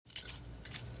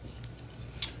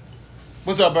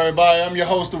What's up, everybody? I'm your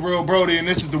host, The Real Brody, and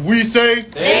this is the We Say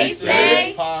They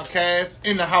Say podcast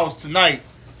in the house tonight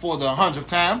for the 100th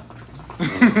time.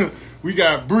 We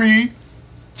got Bree,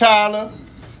 Tyler.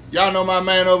 Y'all know my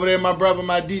man over there, my brother,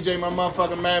 my DJ, my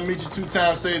motherfucking man. Meet you 2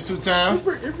 times, say it 2 times.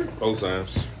 4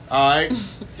 times. Alright.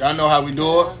 Y'all know how we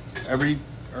do it. Every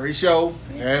show.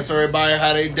 Ask everybody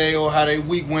how they day or how they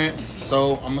week went.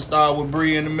 So I'm gonna start with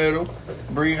Bree in the middle.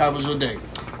 Bree, how was your day?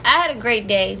 I had a great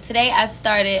day. Today I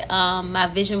started my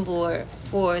vision board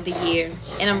for the year,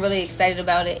 and I'm really excited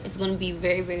about it. It's going to be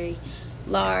very, very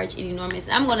large and enormous.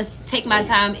 I'm going to take my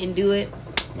time and do it.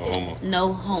 No homo.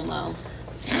 No homo.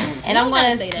 And I'm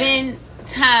going to spend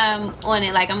time on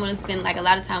it. Like, I'm going to spend like a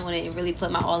lot of time on it and really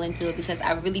put my all into it, because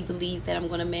I really believe that I'm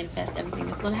going to manifest everything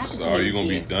that's going to happen. So are you going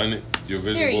to be done it, your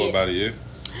vision board by the year?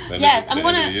 Yes, I'm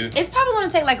going to. It's probably going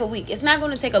to take like a week. It's not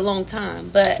going to take a long time,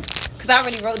 but because I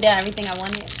already wrote down everything I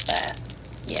wanted. But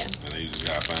yeah. And then you just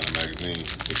got to find a magazine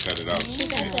to cut it out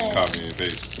and copy and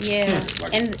paste. Yeah.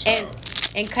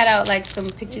 Like and cut out like some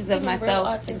pictures of myself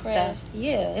arts and and stuff. crafts.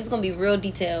 Yeah, it's going to be real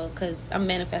detailed because I'm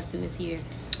manifesting this year.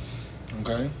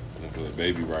 Okay. Put a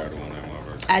baby rider on that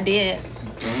motherfucker. I did.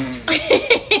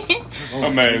 My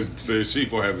man said she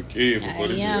gonna have a kid before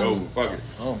this year over. Fuck it.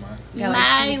 Oh, man. Got like 2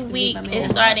 My weeks to meet week my man. is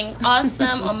starting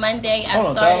awesome. On Monday, I Hold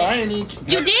on, started. Tyler. I ain't even...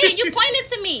 You did. You pointed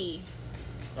to me.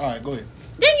 Alright, go ahead.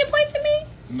 Didn't you point to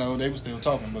me? No, they were still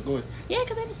talking, but go ahead. Yeah,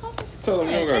 because they was talking. Tell them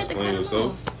you don't gotta Change the explain time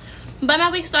yourself. But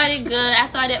my week started good. I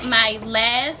started my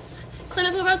last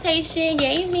clinical rotation.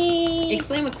 Yay me.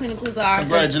 Explain what clinicals are. 'cause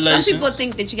Congratulations. Some people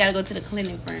think that you got to go to the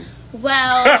clinic for them.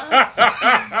 Well,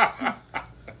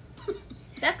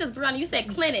 that's because Brianna, you said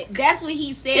clinic. That's what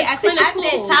he said. It's I said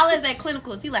clinicals. Tyler's at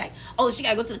clinicals. He like, oh, she got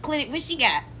to go to the clinic. What she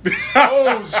got?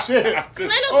 Oh, shit.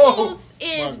 Clinicals Oh,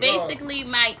 is my God. basically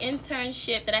my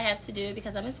internship that I have to do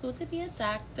because I'm in school to be a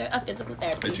doctor of physical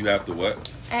therapy. But you have to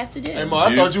what? I have to do. Hey, Ma,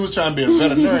 I thought you was trying to be a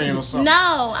veterinarian or something.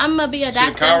 No, I'm gonna be a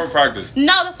Shit, doctor. chiropractor.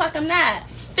 No, the fuck I'm not.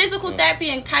 Physical therapy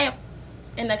and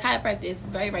the chiropractor is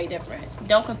very, very different.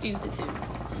 Don't confuse the two.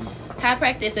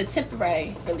 Chiropractor is a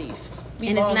temporary relief.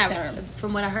 And it's not, term.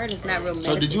 from what I heard, it's not real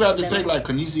medicine. So did you have to take like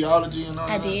kinesiology and all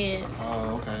I that? did.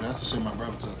 Oh, okay. That's the shit my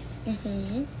brother took.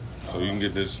 Mm-hmm. So you can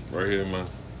get this right here in my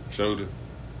shoulder.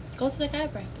 Go to the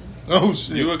chiropractor. Oh,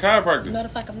 shit. You a chiropractor? No, the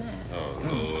fuck I'm not. Oh,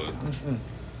 Lord.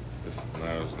 It's not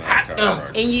a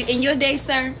chiropractor. In your day,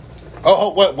 sir?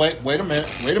 Oh, wait a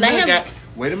minute. Wait a Let minute, him-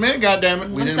 Wait a minute, goddammit.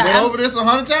 We I'm didn't sorry, went over this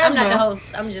 100 times I'm not now. the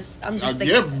host. I'm just the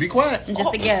Yeah, be quiet. I'm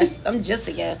just a guest. I'm just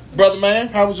a guest. Brother man,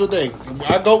 how was your day?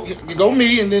 You go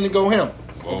me and then it go him.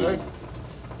 Whoa.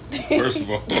 Okay? First of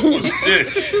all, shit.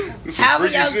 This some How are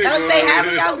freaky y'all? shit Don't going say on how are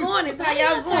here. y'all going. It's how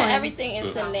y'all Turn going. everything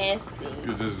into nasty.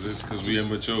 It's because we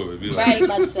immature. It be like, Very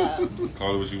much so.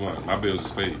 call it what you want. My bills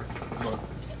is paid.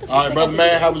 All right, brother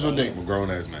man, how was your day? I'm a grown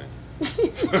ass man.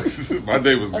 My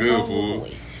day was good, fool.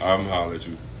 I'm holler at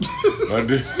you. My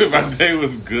day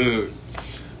was good.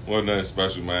 Wasn't nothing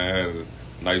special, man. I had a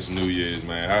nice New Year's,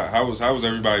 man. How was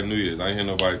everybody New Year's? I ain't hear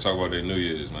nobody talk about their New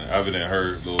Year's, man. Other than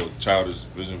her little childish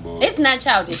vision board. It's not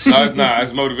childish. No, it's not.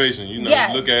 It's motivation. You know,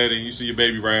 Yes. you look at it and you see your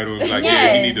baby rattle and be like, Yes.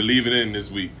 yeah, you need to leave it in this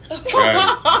week. Got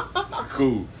it.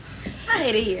 Cool. I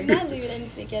hate it here. I leave it in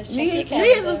this week. Yes, New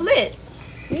Year's was lit.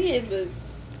 New Year's was.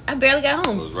 I barely got It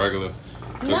home. was regular.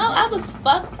 No, I was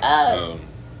fucked up.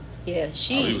 Yeah, He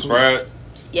she. was fried.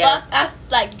 Yes. I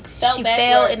fell She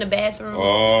backwards. fell in the bathroom.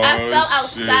 Oh, I fell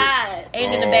shit. outside.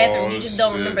 Ain't in the bathroom. You just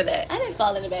don't shit. remember that. I didn't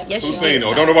fall in the bathroom. Yes, Who you saying did.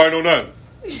 no? Don't nobody know nothing.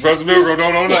 Professor Milgro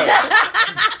don't know nothing.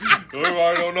 Don't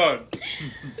nobody know nothing.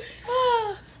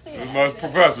 My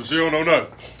professor, she don't know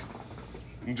nothing.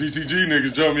 Them GTG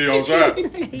niggas jump me outside.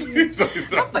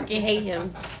 I fucking hate him.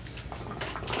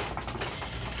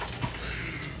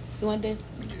 You want this?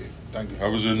 Thank you. How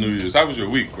was your New Year's? How was your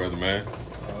week, brother, man?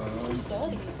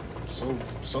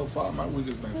 So far, my week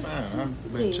has been fine.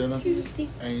 I've been chilling.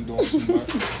 Ain't doing too much.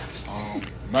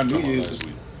 My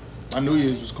New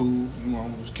Year's was cool. You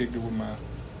know, just kicked it with my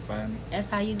family. That's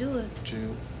how you do it. Chill.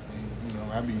 And, you know,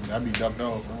 I be ducked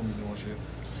off. I don't be doing shit.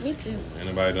 Me too. Ain't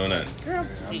nobody doing that. Girl,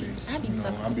 Yeah, please. I'm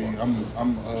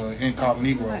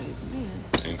incognito.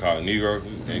 Incognito,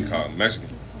 incognito Mexican.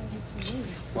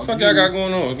 What the fuck y'all got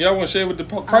going on? Y'all want to share with the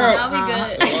crowd? I'll be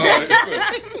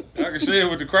good. Y'all can share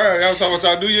with the crowd. Y'all talking about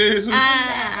y'all New Year's?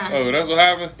 Oh, that's what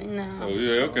happened? No. Oh,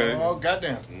 yeah, okay. Oh,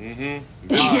 goddamn.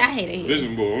 Mm-hmm. I hate it here.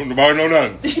 Vision board. Nobody know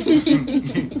nothing.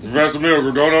 Professor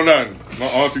Milgro don't know nothing. My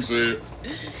auntie said.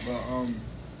 But, all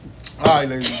right,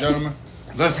 ladies and gentlemen,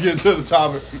 let's get to the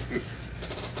topic.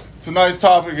 Tonight's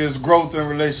topic is growth in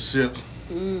relationships.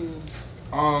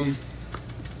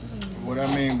 What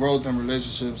I mean growth in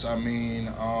relationships, I mean,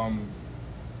 how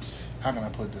can I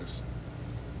put this?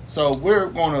 So we're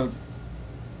gonna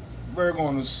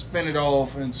spin it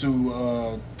off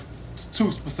into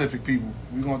two specific people.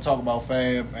 We're gonna talk about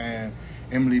Fab and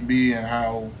Emily B and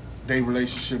how their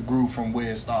relationship grew from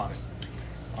where it started.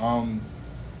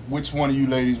 Which one of you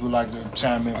ladies would like to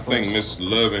chime in I first? think Miss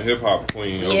Love and Hip Hop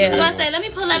Queen. over Yeah. here. Well, I say, let me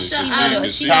pull up the.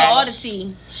 She know all the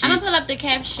tea. I'm gonna pull up the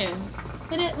caption.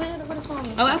 Where the phone is?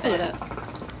 Oh, I pull it up.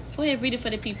 Go ahead, read it for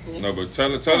the people. No, but tell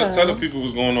the people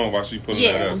what's going on while she pulling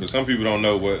that up, because some people don't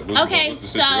know what's the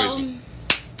situation.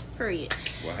 Period.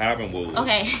 What happened was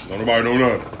Okay. Don't nobody know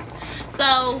nothing.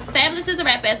 So, Fabulous is a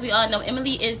rapper, as we all know.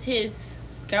 Emily is his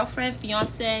girlfriend,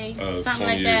 fiance, something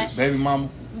like that. Baby mama.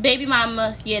 Baby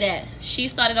mama, yeah, that. She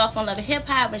started off on Love and Hip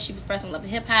Hop when she was first on Love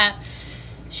and Hip Hop.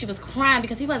 She was crying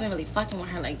because he wasn't really fucking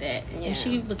with her like that. Yeah. And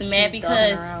she was mad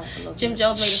because Jim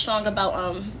Jones made a song about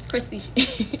Chrissy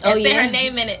and said her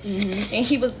name in it. Mm-hmm. And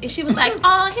she was like,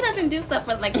 oh, he doesn't do stuff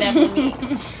like that for me.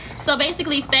 So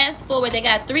basically, fast forward, they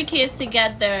got 3 kids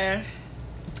together.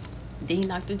 Then he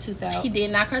knocked her tooth out. He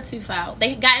did knock her tooth out.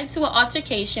 They got into an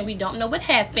altercation. We don't know what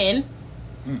happened.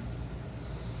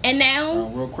 And now...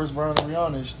 real Chris Brown and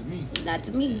Rihanna-ish to me. Not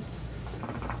to me.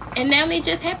 And now they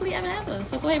just happily ever after.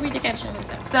 So go ahead and read the caption.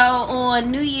 So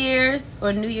on New Year's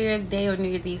Day or New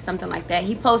Year's Eve, something like that,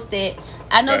 he posted,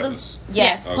 I know Fabulous.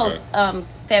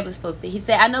 Fabulous posted. He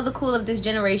said, I know the cool of this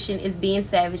generation is being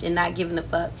savage and not giving a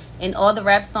fuck. And all the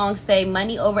rap songs say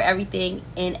money over everything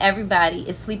and everybody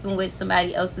is sleeping with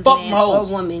somebody else's man or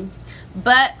woman.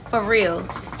 But for real,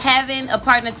 having a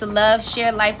partner to love,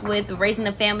 share life with, raising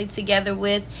a family together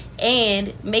with,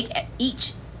 and make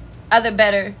each other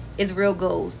better is real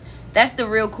goals. That's the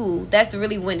real cool. That's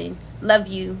really winning. Love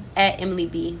you at Emily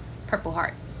B. Purple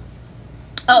Heart.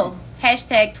 Oh,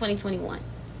 hashtag 2021.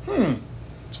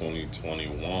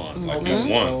 2021. Like Okay.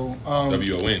 one.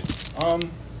 WON.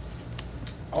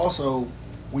 Also,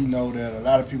 we know that a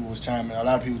lot of people chimed in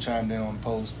on the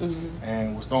post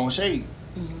and was throwing shade.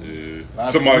 Yeah.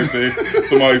 Somebody say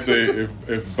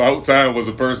if About Time was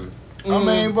a person. I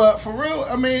mean, but for real,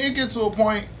 I mean, it gets to a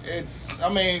point.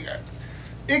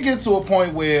 It gets to a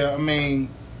point where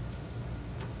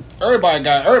everybody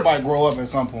grow up at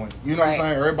some point. You know what I'm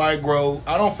saying? Everybody grow.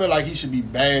 I don't feel like he should be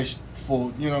bashed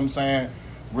for, you know what I'm saying,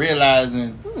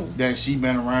 realizing that she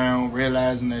been around,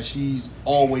 realizing that she's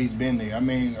always been there. I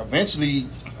mean, eventually,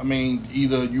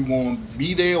 either you gonna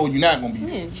be there or you're not gonna be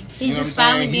there. He's just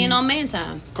finally being on man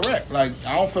time. Correct. Like,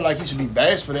 I don't feel like he should be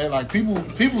bashed for that. Like,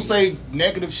 people say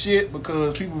negative shit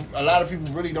because a lot of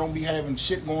people really don't be having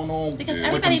shit going on because with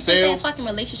everybody thinks themselves. they're fucking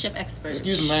relationship experts.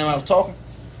 Excuse me, ma'am, I was talking.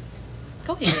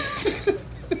 Go ahead.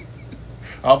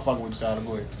 I'll fuck with you, Tyler.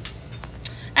 Go ahead.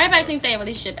 Everybody thinks they're a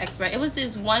relationship expert. It was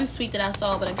this one tweet that I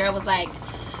saw, but a girl was like,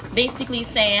 basically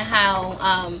saying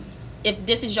how if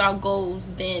this is y'all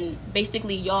goals, then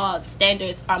basically y'all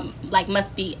standards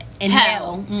must be in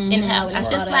hell. In hell. And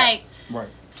it's just like,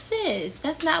 sis,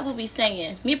 that's not what we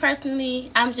saying. Me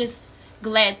personally, I'm just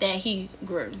glad that he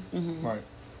grew. Right.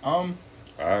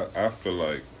 I feel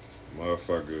like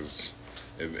motherfuckers,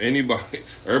 if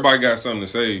everybody got something to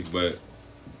say, but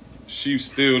she's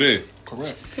still there.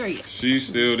 Correct. Period. She's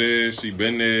still there. She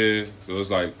been there. So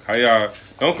it's like, how y'all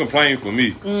don't complain for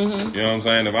me. You know what I'm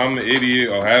saying? If I'm the idiot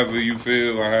or however you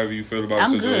feel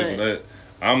about the situation,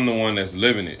 I'm the one that's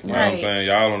living it. You know what I'm saying?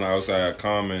 Y'all on the outside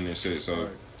comment and shit. So,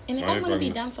 and if I want to be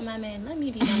done for my man, let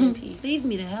me be done in peace. Leave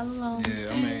me the hell alone.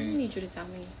 Yeah, I need you to tell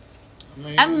me.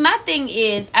 My thing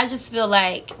is, I just feel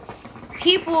like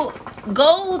people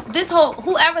goals,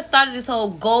 whoever started this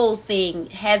whole goals thing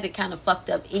has it kind of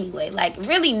fucked up anyway. Like,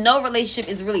 really, no relationship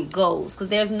is really goals because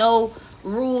there's no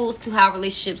rules to how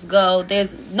relationships go.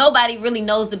 Nobody really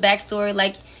knows the backstory.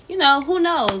 Like, you know, who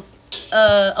knows?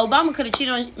 Obama could have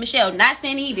cheated on Michelle. Not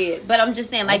saying he did, but I'm just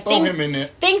saying, like, things could happen.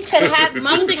 Things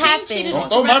happen. Don't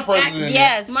throw my president in there.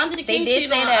 Yes, Martin Luther King they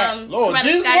did say that. Lord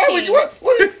Jesus,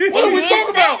 what are we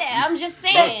talking about? I'm just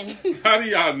saying. How do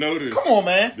y'all know this? Come on,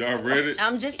 man. Y'all read it?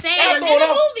 I'm just saying.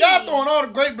 Y'all throwing all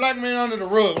the great black men under the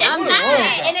rug. Like, I'm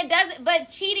not, and it doesn't. But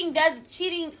cheating.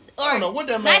 Or I don't know what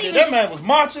that man did. That man was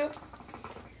marching.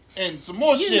 And some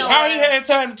more shit. How he had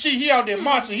time to cheat? He out there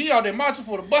marching. He out there marching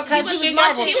for the bus. He was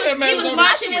marching with something else. I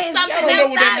don't know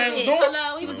what that man was doing.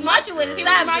 Hello, he was marching with his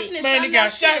side. Man, he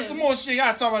got shot. Some more shit.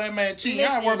 Y'all talk about that man cheating.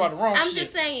 Y'all worry about the wrong shit. I'm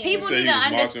just saying. People need to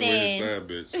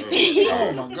understand.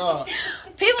 Oh my God.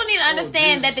 People need to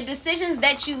understand that the decisions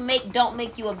that you make don't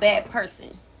make you a bad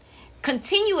person.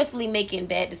 Continuously making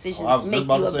bad decisions make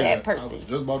you a bad person. I was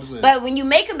just about to say that. But when you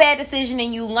make a bad decision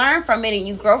and you learn from it and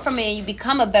you grow from it and you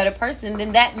become a better person,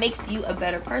 then that makes you a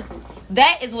better person.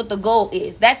 That is what the goal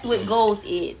is. That's what goals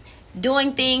is.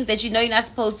 doing things that you know you're not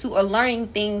supposed to, or learning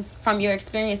things from your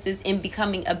experiences and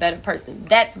becoming a better person.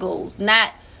 That's goals,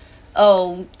 not,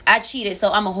 oh, I cheated,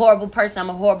 so I'm a horrible person, I'm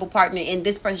a horrible partner, and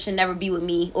this person should never be with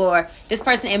me, or this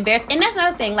person embarrassed. And that's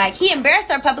another thing, like, he embarrassed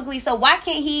her publicly, so why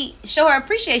can't he show her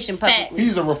appreciation publicly?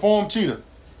 He's a reformed cheater.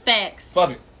 Facts.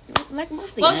 Fuck it. Like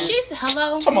most of Well, you. she's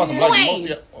hello. Talking about some Who like ain't?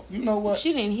 most of you know what?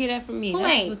 You didn't hear that from me. Who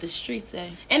That's ain't? what the streets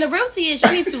say. And the realty is,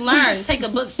 you need to learn. Take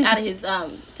a book out of his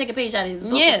take a page out of his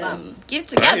book or Yeah, something.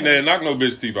 get it I ain't together. never knock no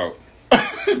bitch teeth out.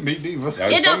 Me neither.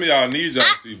 Like, It some don't- of y'all need y'all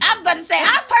teeth out. I'm about to say,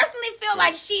 I personally feel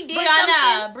like she did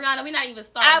something. Brianna, we not even I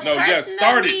started. No, personally yes,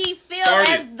 start it. feel Start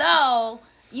as it. though,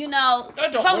 you know,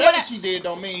 That don't, from whatever what I, she did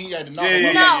don't mean he had to knock Yeah,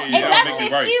 him yeah, out. no, yeah, it yeah, doesn't make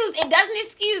it right. excuse. It doesn't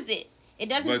excuse it. It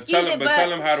doesn't But excuse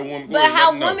tell it. him how the woman. But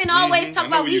how women always Mhm, talk I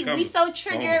know about where you we coming. so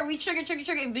triggered, we trigger,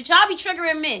 but y'all be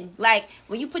triggering men. Like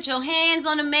when you put your hands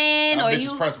on a man, Y'all or bitches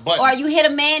you press buttons. or you hit a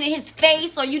man in his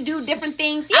face, or you do different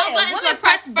things. Yeah, Our buttons women were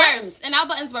pressed buttons. first, and our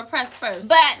buttons were pressed first.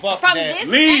 But Fuck from that. this,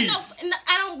 Leave.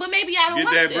 I don't. But maybe I don't Get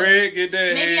want that to. bread, get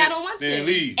that Maybe head, I don't want then to.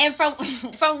 leave. and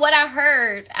from what I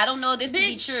heard, I don't know this to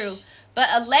be Bitch. true, but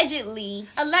allegedly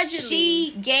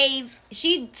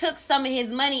she took some of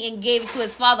his money and gave it to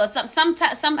his father.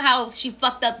 Somehow she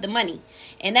fucked up the money,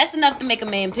 and that's enough to make a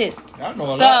man pissed. I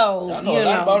know a So, lot. I know you a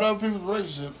lot know. about other people's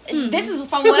relationships. This is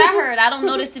from what I heard. I don't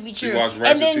know this to be true. watch Ratchet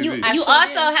And then you TV. I you sure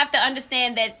also did. have to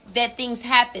understand that things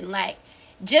happen. Like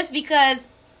just because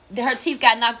her teeth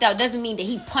got knocked out doesn't mean that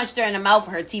he punched her in the mouth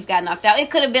and her teeth got knocked out. It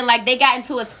could have been like they got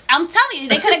into a. I'm telling you,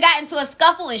 they could have got into a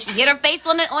scuffle and she hit her face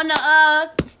on the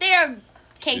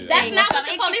staircase. That's thing or not what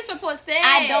something. the police report said.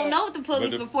 I don't know what the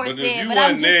police report but said, if you but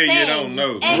I'm wasn't just there, saying. you don't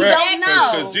know. And you Correct. don't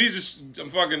know. Because Jesus,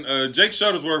 fucking Jake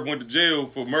Shuttlesworth went to jail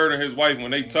for murdering his wife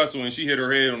when they tussled and she hit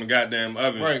her head on the goddamn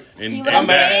oven. Right. And, See what and I'm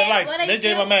died. saying? life. Well, They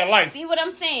gave still- a man life. See what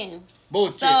I'm saying?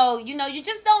 Bullshit. So you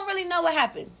just don't really know what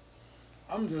happened.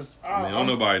 I'm just. I mean, don't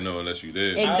nobody know unless you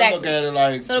there. Exactly. I look at it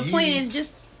like. So the point is,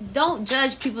 just don't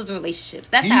judge people's relationships.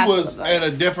 That's how I he feel was about at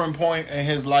it. a different point in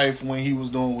his life when he was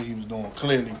doing what he was doing.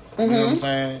 Clearly, you know what I'm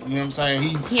saying. You know what I'm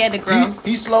saying. He had to grow.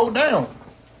 He slowed down.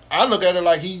 I look at it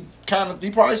like he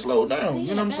probably slowed down.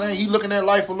 You know what I'm saying. He looking at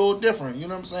life a little different. You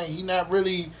know what I'm saying. He not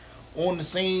really on the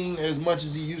scene as much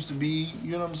as he used to be.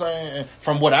 You know what I'm saying. And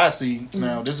from what I see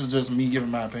now, this is just me giving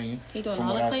my opinion. He doing from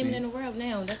all what the I claiming see. in the world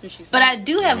now. That's what she said. But I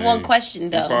do have Man, one question He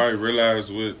though. probably ain't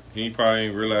realized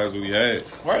what he had.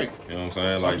 Right. You know what I'm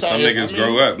saying? Like Sometimes, some niggas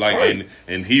grow up, like right.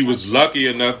 and he was lucky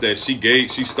enough that she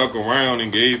stuck around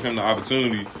and gave him the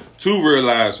opportunity to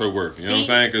realize her worth. You know what I'm See?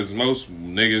 saying? Because most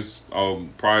niggas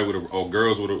probably would have, or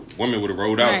women would have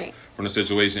rolled out Right. from the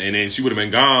situation, and then she would have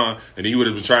been gone, and then he would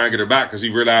have been trying to get her back because he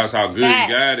realized how good Facts.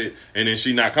 he got it, and then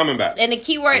she not coming back. And the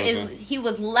key word You know is what I'm saying? he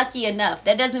was lucky enough.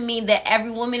 That doesn't mean that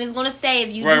every woman is going to stay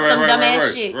if you Right, do right, some right, dumbass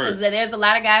right, shit. right. Because there's a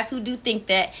lot of guys who do think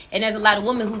that, and there's a lot of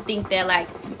women who think that, like,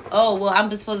 oh, well, I'm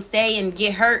just supposed to stay and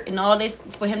get hurt and all this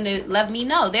for him to love me.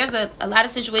 No, there's a lot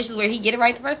of situations where he get it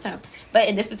right the first time. But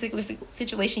in this particular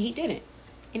situation, he didn't.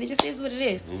 And it just is what it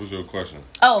is. What was your question?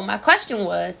 Oh, my question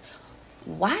was,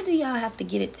 why do y'all have to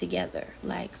get it together?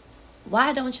 Like,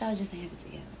 why don't y'all just have it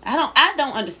together? I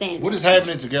don't understand. What that. is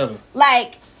happening together?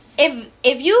 Like,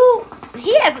 if you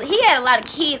he had a lot of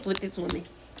kids with this woman.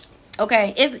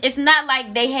 Okay, it's not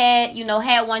like they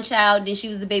had one child, then she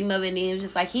was the baby mother, and then it was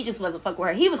just like he just wasn't fucking with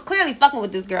her. He was clearly fucking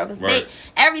with this girl because Right.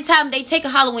 every time they take a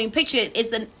Halloween picture,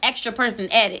 it's an extra person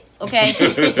added. Okay,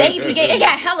 they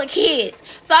got hella kids,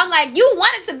 so I'm like, you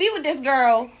wanted to be with this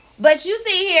girl, but you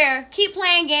sit here keep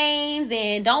playing games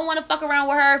and don't want to fuck around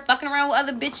with her, fucking around with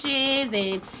other bitches,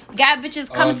 and got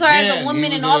bitches coming to her as a Again, woman he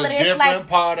was and all in of a this. different Like,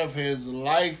 part of his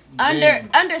life. then.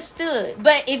 understood.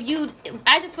 But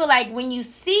I just feel like when you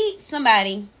see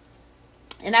somebody,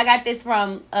 and I got this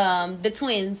from the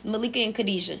twins, Malika and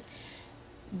Khadijah.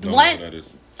 Don't know One, what that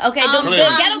is. okay,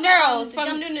 the Ghetto Girls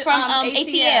from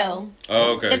ATL.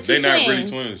 Oh, okay. The They two not really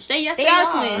twins. twins. They They are They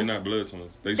twins. not blood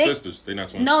twins. They They- sisters. They not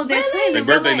twins. No, they're Really? twins. Their in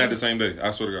real birthday life. not the same day.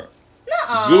 I swear to God.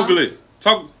 Nuh-uh. Google it.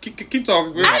 Keep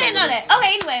talking. I didn't know that.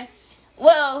 Okay, anyway.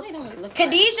 Well, They don't really look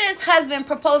Khadijah's husband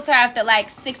proposed to her after like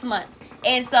 6 months.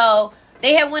 And so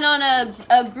they had went on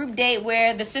a group date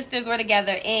where the sisters were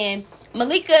together, and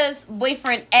Malika's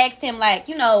boyfriend asked him, like,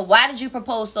 why did you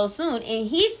propose so soon? And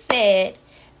he said,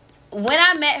 when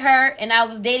I met her and I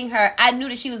was dating her, I knew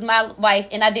that she was my wife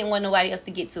and I didn't want nobody else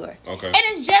to get to her. Okay. And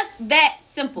it's just that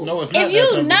simple. No, it's not If you that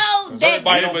simple. know 'Cause that,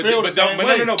 everybody if don't but- feel but the don't- same but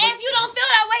way. no, but- you don't feel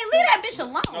that way, leave that bitch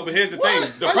alone. No, but here's the What?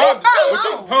 thing. The Leave problem. her But you,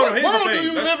 alone. hold on. Here's What the world thing. do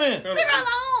you Let's- live in? no, no. Leave her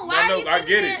alone. Why I are know, you I sitting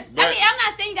get there? it, but- I mean, I'm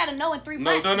not saying you got to know in 3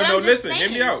 months. No. but I'm just Listen,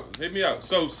 saying. Hit me out.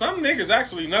 So some niggas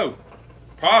actually know.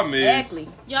 Problem is, Exactly.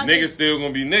 Y'all niggas just- still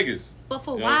gonna be niggas. But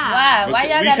for Yeah. why? Why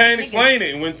y'all We gotta can't be explain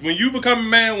it. When you become a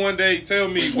man one day, tell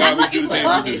me why we do the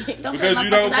things we do. Don't Because put you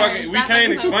my don't fucking fucking. We stop can't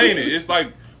fucking explain it. It's like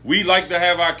we like to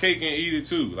have our cake and eat it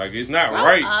too. Like it's not Grow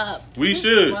right. up. We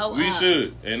should. Grow We up.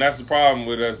 should. And that's the problem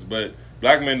with us. But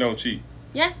black men don't cheat.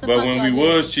 Yes, the But fuck when y'all we do.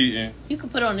 was cheating, You can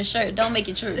put it on the shirt. Don't make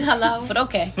it true. Hello? But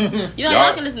okay.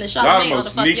 Y'all can listen to y'all Charlamagne the on the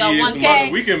most fuck y'all sneakiest want. Okay.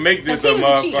 We can make this 'Cause a he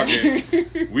was a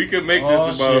motherfucking. We can make Oh,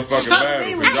 this a shit. motherfucking battle.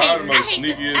 Charlamagne Because was y'all the I most hate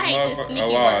this sneakiest sneaky motherfucker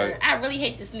alive. word. I really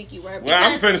hate the sneaky word. Well, I'm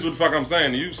because- finished with the fuck I'm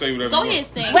saying. You say whatever Go you ahead,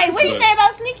 want. Sting. Wait, what you say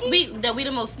about sneaky? We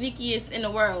the most sneakiest in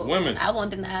the world. Women. I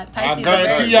won't deny it. I Pisces are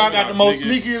guarantee very- y'all got the most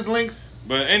Sneakiest. sneakiest links.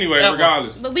 But anyway, Ever.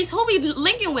 regardless. But who we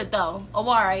linking with though? Oh,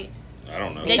 all right. I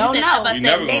don't know. They don't just know. said, You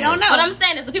never They gonna don't know. What I'm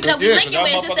saying is the people that we Yeah, 'cause linking y'all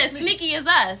with just motherfuckers as sneaky as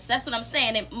us. That's what I'm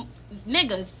saying. And,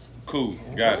 niggas. Cool.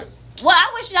 Got it. Well, I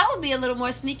wish y'all would be a little more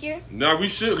sneakier. No, we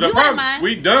should. You The wouldn't problem, mind.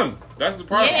 we dumb. That's the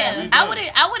problem. Yeah, We I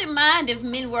dumb. wouldn't mind if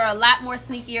men were a lot more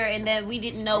sneakier and that we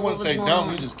didn't know I what wouldn't was say going dumb, on.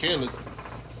 we just careless.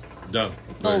 Dumb.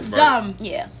 Both Right. dumb.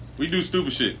 Yeah. We do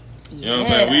stupid shit. You know what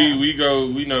Yeah. I'm saying?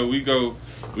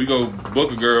 We go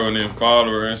book a girl and then follow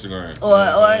her Instagram. You know Or what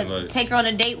I'm saying? Like, take her on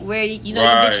a date where you know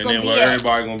right, your bitch and gonna then be where at.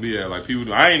 everybody gonna be at. Like people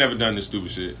do. I ain't never done this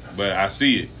stupid shit, but I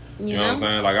see it. You know what I'm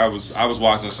saying? Like I was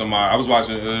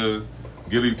watching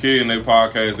Gilly the Kid and their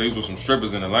podcast. They was with some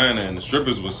strippers in Atlanta, and the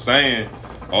strippers was saying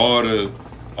all the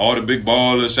big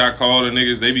baller, shot caller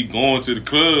niggas, they be going to the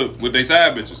club with their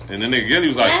side bitches. And then nigga Gilly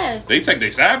was like, Yes. they take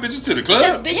their side bitches to the club.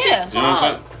 That's bitches Yeah. You know what I'm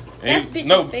saying? talk. That's And- bitches'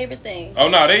 no, favorite thing. oh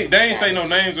no, they ain't say no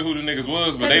names of who the niggas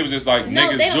was, but they was just like No,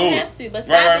 niggas they don't do it. have to, but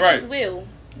side bitches will.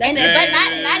 And Yeah, but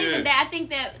yeah, not yeah. even that. I think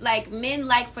that like men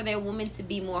like for their women to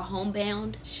be more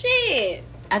homebound. Shit.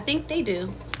 I think they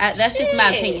do. That's just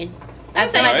my Shit. opinion. I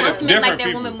feel Nah, like it's most men like different their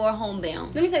people. women more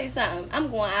homebound. Let me tell you something. I'm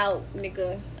going out,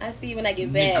 nigga. I see you when I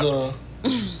get back. Nigga.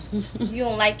 You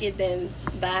don't like it, then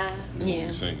bye. Yeah.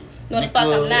 You single. No, the fuck I'm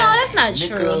Nigga. No, not. that's not Nigga.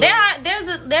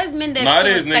 true. There's men that Nah, it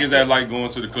still is respect niggas that it. like going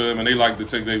to the club and they like to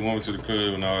take their woman to the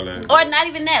club and all that. Or not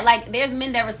even that. Like, there's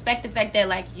men that respect the fact that,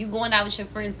 like, you going out with your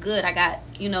friends good. I got,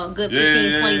 a good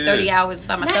 15, 20, 30 hours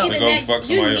by myself. They even go that, fuck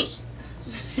you somebody need- else.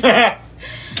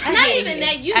 I Not hate even it.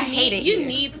 that. You I hate it need. You here.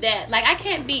 need that. Like I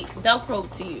can't be Velcro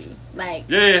to you. Like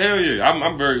Yeah, hell yeah.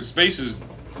 I'm very space is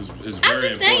very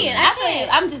just saying, important. I feel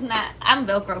I'm just not. I'm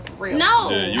Velcro for real. no.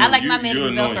 Yeah, you- I like my man to be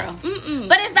annoying. Velcro. Mm-mm.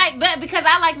 But it's like, because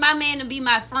I like my man to be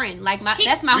my friend. Like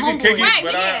that's my We can kick homeboy. it, Right,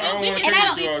 but yeah, I don't we want to can- kick And it I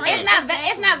don't. too hard.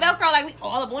 It's not Velcro like we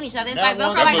all up on each other. It's That like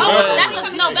one- Velcro that's like what Velcro That's is.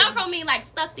 what, no, Velcro mean like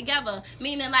stuck together.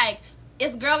 Meaning like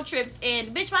it's girl trips and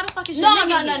bitch. Why the fuck is your No.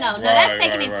 nigga here? That's Right,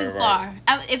 taking right, it too right, far.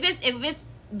 If it's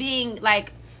being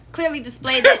like clearly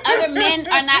displayed that other men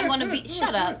are not going to be.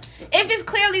 Shut up. If it's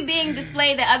clearly being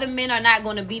displayed that other men are not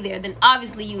going to be there, then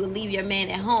obviously you would leave your man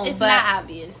at home. It's but not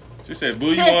obvious. She said, "Boo,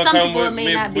 you To want to some come people, it with may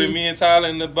me, not be. with me and Tyler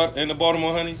in the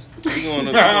Baltimore Honeys? We going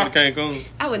to Cancun?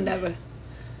 I would never.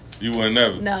 You would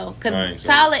never. No, I ain't because so-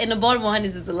 Tyler and the Baltimore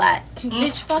Honeys is a lot.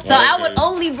 Bitch, fuck So Okay. I would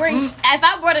only bring if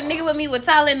I brought a nigga with me with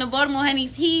Tyler and the Baltimore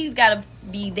Honeys. He's got to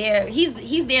be there. He's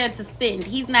there to spend.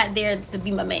 He's not there to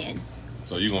be my man.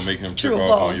 So you gonna make him True trick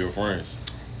or off false? on your friends?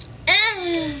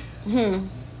 Hmm.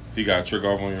 He got to trick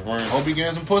off on your friends. Hope he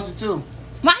getting some pussy too.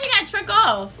 Why he got trick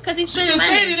off? Because he's She spending just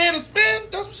said he money. there to spend.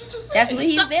 That's what she just said. That's what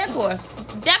he's there for.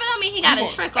 That don't mean he got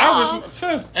to trick I off. wish,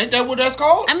 too. Ain't that what that's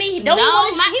called? I mean, No, he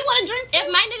want to drink.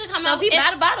 If my nigga come So out, if he buy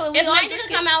the bottle, and we if all my drink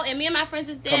nigga it. come out and me and my friends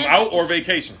is there, Come out or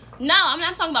vacation? no, I'm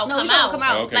not talking about No, come we talking out. come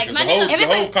out. Oh, okay, Like 'cause my the whole, nigga, If the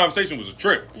it's whole a- conversation was a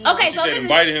trip. Okay, She so said if it's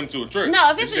invited him to a trip.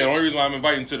 No, if She it's said a- the only reason why I'm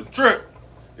inviting him to the trip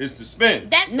is to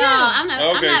spend. that too. No, I'm not.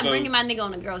 Okay, I'm not so- bringing my nigga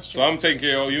on a girl's So trip. I'm taking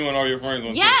care of you and all your friends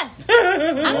on Yes. trip.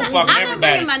 I'm I'm fucking not everybody.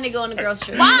 bringing my nigga on a girl's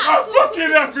trip. Why? I'm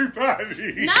fucking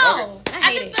everybody. No, I I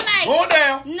hate just it. feel like Going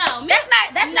down. no.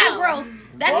 That's not No. growth.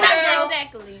 That's Go not down. growth.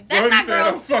 Exactly. That's Brody not said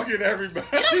I'm growth. fucking everybody.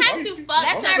 You don't have to fuck.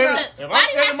 That's I'm not spending- growth. If Why I'm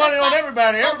do you have spending to money on fuck?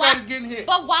 everybody, But everybody's why- getting hit.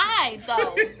 But why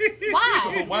though?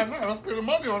 Why? Why not? I'm spending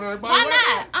money on everybody. Why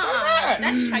not? Why not?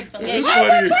 That's trifling. It's Yeah, funny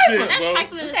as shit, That's bro.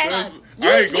 trifling as Okay. fuck.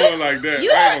 I ain't going like that.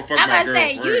 You, I ain't gonna fuck I'm my about to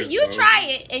say girlfriend. you try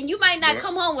it and you might not But-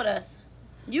 come home with us.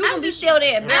 You I'm gonna be just- still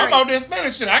there. If I'm Buried. out there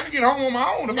spending shit, I can get home on my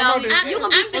own. If No, I'm out there you spending. gonna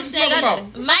be I'm six just feet saying,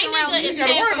 under. my nigga You is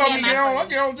gotta paying worry for about me me and getting home. my I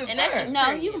get home friends. just And that's fine. just No,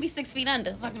 crazy. you can be 6 feet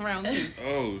under, fucking around. Oh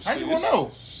shit! How you gonna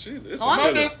know? Shit, it's Oh, a I'm I'm out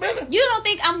there minute. spending. You don't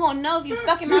think I'm gonna know if you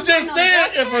fucking my You just friend on said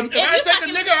the if I you take a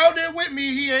fucking- nigga out there with me,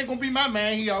 he ain't gonna be my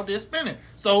man. He out there spending.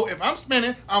 So if I'm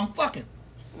spending, I'm fucking.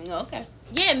 Okay.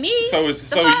 Yeah, me. So it's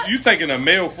so fuck? you taking a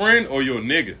male friend or your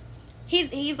nigga?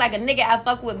 He's like a nigga I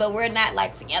fuck with, but we're not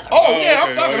like together. Oh, Oh, yeah,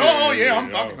 okay. I'm fucking. Oh, Oh, yeah, yeah, yeah, I'm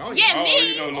yeah. fucking. Oh, Yeah, Oh, me.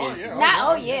 you know, Oh, Lord. yeah. Not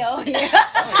oh yeah, oh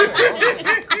yeah.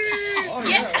 Oh,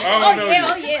 I don't know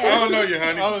you. I don't know you,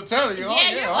 honey. I was telling you.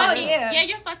 Yeah,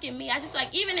 you're fucking me. I just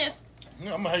like even if.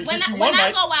 I'm gonna when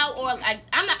I go out or like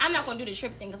I'm not gonna do the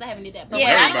trip thing because I haven't did that. But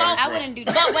yeah, when I wouldn't do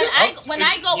that. But when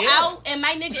I go out and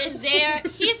my nigga is there,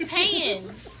 he's paying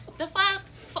the fuck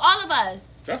for all of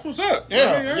us. That's what's up.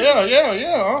 Yeah.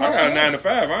 I got a 9 to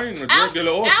 5. I ain't a drug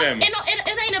dealer or scammer.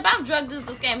 It ain't about drug dealers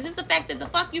or scams. It's the fact that the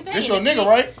fuck you paying. This your nigga,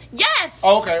 right? Yes.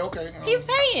 Oh, okay. He's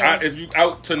paying. If you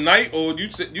out tonight or you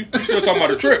still talking about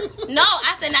the trip? No,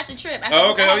 I said not the trip. I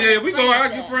said okay. Oh yeah, we go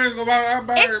out. Your friends go out. I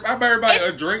buy everybody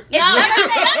a drink. No, you're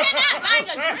not buying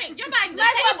a drink. You're buying the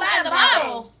table and the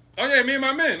bottle. Oh yeah, me and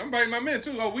my men. I'm biting my men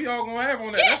too. Oh, we all gonna have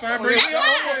on that. Yeah, that's fine. Hey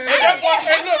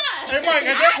Mike,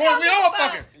 at that point we all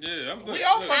fucking. Yeah, I'm good. We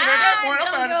all fucking at that point.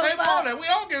 I'm buying the table all that. We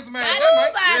all get some ass.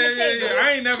 Yeah.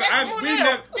 I ain't never.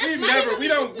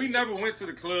 We never went to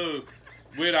the club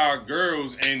with our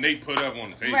girls and they put up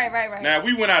on the table. Right. Now if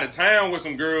we went out of town with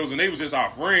some girls and they was just our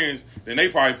friends, then they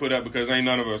probably put up because ain't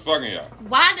none of us fucking y'all.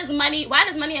 Why does money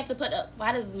have to put up?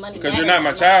 Why does money? Because you're not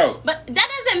my child. But that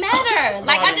doesn't matter.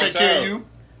 Like I just take care of you.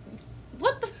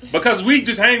 What the? Because we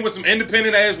just hang with some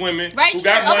independent ass women who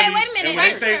got money. Okay, wait a minute.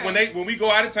 And when we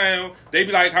go out of town, they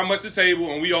be like, "How much the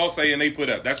table?" And we all say, and they put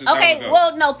up. That's just okay. How it goes.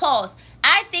 Well, no, pause.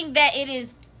 I think that it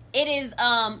is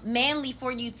manly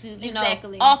for you to you know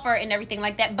offer and everything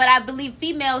like that. But I believe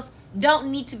females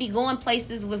don't need to be going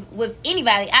places with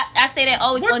anybody. I say that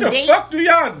always what on the dates. Fuck do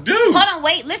y'all do? Hold on,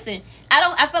 wait, listen.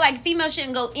 I feel like females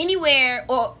shouldn't go anywhere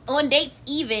or on dates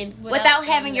even without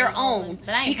having your own.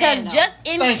 But I ain't because just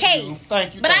in case.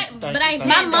 Thank you.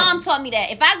 My mom taught me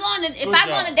that if I go on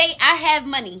a date, I have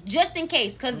money just in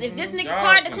case. Because if this nigga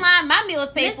card decline, my meal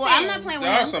is paid for. I'm not playing with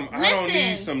him. I don't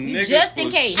need some niggas just in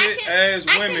case. Shit ass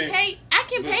women. I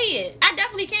can pay it. I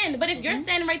definitely can. But if you're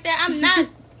standing right there, I'm not.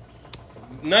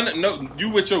 You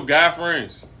with your guy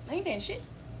friends. I ain't paying shit.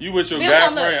 You with your guy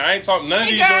friend. I ain't talking none of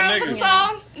these your niggas.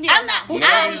 I'm not. Who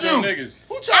charges you? Niggas?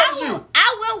 Who charges you?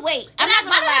 I will wait. I'm not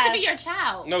gonna lie. I have to be your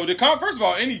child. No, first of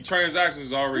all, any transactions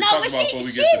is already talked about before we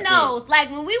get to the she knows. Like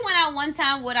when we went out one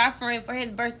time with our friend for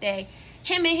his birthday,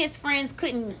 him and his friends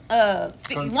couldn't. One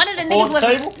of the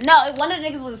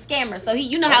niggas was a scammer. So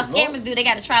you know how scammers do. They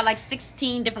got to try like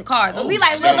 16 different cars. So we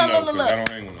like look. I don't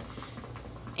hang with them.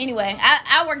 Anyway,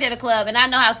 I worked at a club and I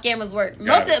know how scammers work.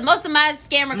 Most of my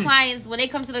scammer clients, when they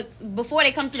come before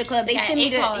they come to the club, they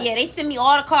send me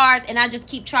all the cards and I just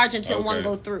keep charging until one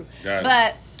go through.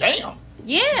 But damn.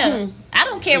 Yeah, I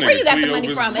don't care where you got the money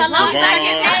from. As long as I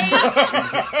get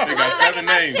paid. They got 7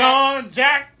 names. John,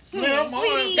 Jack, Slim,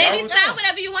 Sweetie, baby, style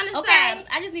whatever you want to say.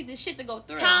 I just need this shit to go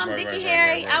through. Tom, Dicky,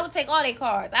 Harry, I would take all their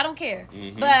cards. I don't care.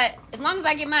 But as long as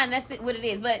I get mine, that's what it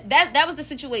is. But that was the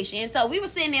situation. And so we were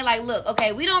sitting there like, look,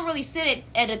 okay, we don't really sit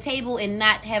at a table and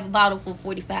not have a bottle for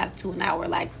 45 to an hour.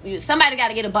 Like somebody got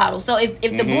to get a bottle. So if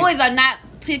the boys are not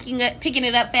picking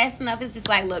it up fast enough, it's just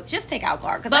like, look, just take our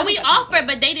card. But we offered,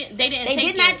 but they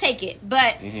did not take it.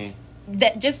 But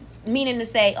that just meaning to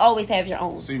say, always have your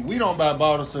own. See, we don't buy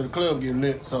bottles till the club get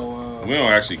lit, so we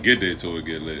don't actually get there till it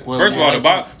get lit. Well, first of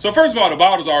all, the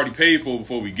bottle's already paid for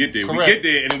before we get there. Correct. We get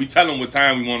there and then we tell them what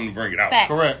time we want them to bring it out. Facts.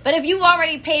 Correct. But if you've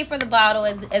already paid for the bottle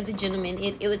as the gentleman,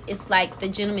 it's like the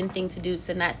gentleman thing to do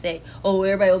to not say, oh,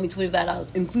 everybody owe me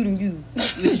 $25, including you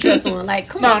with the dress on. Like,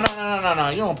 come on. No.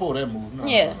 You don't pull that move. No,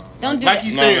 yeah. Don't do like that.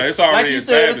 You said, it's already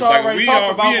established. It's already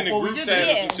talked about we in the group chat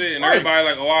or some shit, and everybody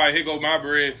like, oh, all right, here go my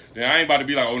bread. Then I ain't about to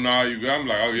be like, oh, nah, you good. I'm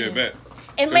like, oh, yeah, bet.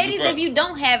 And ladies, if you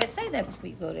don't have it, say that before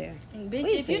you go there.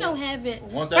 Bitch, if you don't have it,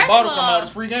 once that bottle come out,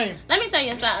 it's free game. Let me tell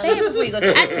you something. Say it before you go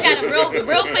there. I just got a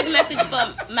real quick message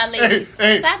for my ladies.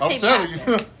 Hey, I'm telling you,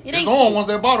 it's on once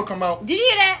that bottle come out. Did you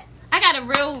hear that? I got a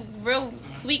real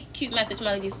sweet, cute message from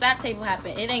my ladies. Stop table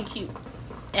hopping. It ain't cute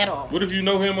at all. What if you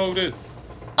know him over there?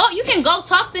 Oh, you can go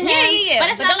talk to him. Yeah. But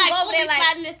it's not like, over there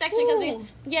slide in this section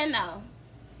because no.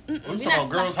 You talking about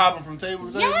girls hopping from table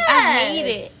to table? Yes. I hate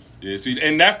it. Yeah, see,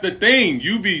 and that's the thing.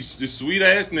 You be the sweet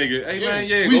ass nigga. Hey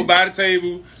man, go by the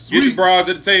table, get the bras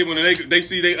at the table, and they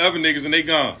see they other niggas and they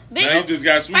gone. Bitch, now you just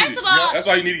got sweet. First of all, that's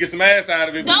why you need to get some ass out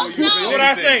of it. What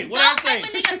I say? Those type of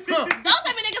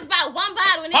niggas buy one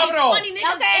bottle and they get 20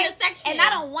 niggas in the section. And I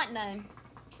don't want none.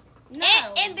 No.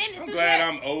 And then I'm glad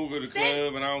I'm over the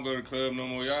club and I don't go to the club no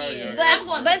more.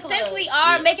 But since we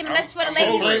are making a message for the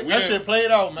ladies, that shit played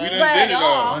out, man. We done did it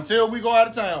all. Until we go out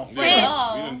of town.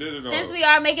 Since we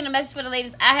are making a message for the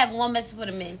ladies, I have one message for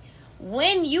the men.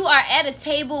 When you are at a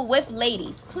table with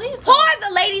ladies, please pour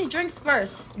the ladies' drinks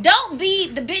first. Don't be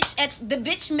the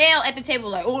bitch male at the table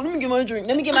like, oh, let me get my drink,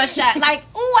 let me get my shot. Like,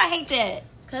 ooh, I hate that.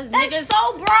 That's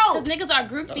so broke. Because niggas are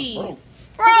groupies.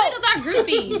 bro. Niggas are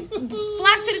groupies.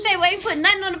 Flock to the table. Ain't putting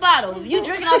nothing on the bottle. You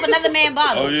drinking off another man's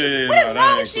bottle. Oh yeah. What is that wrong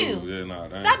ain't with you? cool. Yeah, nah,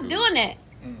 that Stop ain't doing that.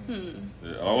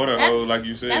 Yeah, or the whole, like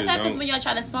you said, That's what happens don't- when y'all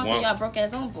try to sponsor y'all broke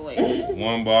ass homeboys.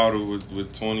 one bottle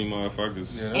with 20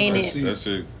 motherfuckers. Yeah, that's Ain't what I it? see. That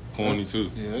shit corny too.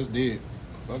 Yeah, that's dead.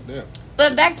 Fuck that.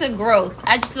 But back to growth.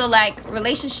 I just feel like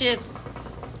relationships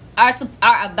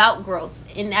are about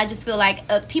growth, and I just feel like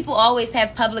people always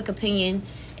have public opinion,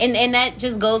 and that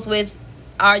just goes with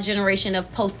our generation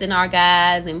of posting our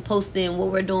guys and posting what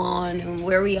we're doing and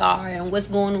where we are and what's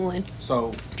going on.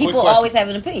 So People quick question. always have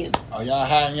an opinion. Are y'all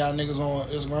hiding y'all niggas on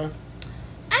Instagram?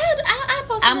 I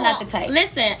posted I'm not the type.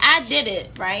 Listen, I did it,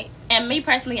 right? And me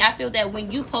personally, I feel that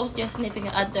when you post your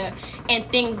significant other and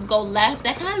things go left,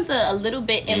 that kind of a little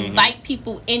bit invite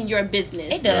people in your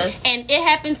business. It does. And it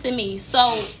happened to me.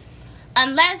 So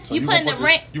unless So you put in the gonna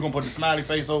rent. You gonna put the smiley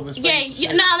face over his Yeah, face?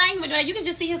 no, I ain't even doing that. You can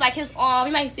just see his arm.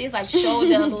 You might see his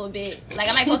shoulder a little bit. Like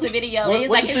I might post a video. What- It's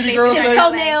what like the his city face girl is say?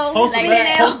 Toenail. Post the Like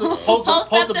bag, nail. post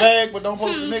up the the- bag, but don't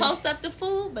post the nigga. Post up the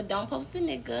food, but don't post the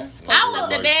nigga. I Post up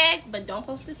will- the bag, but don't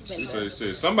post the She spender.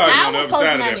 said somebody I on the will other post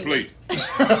side of my that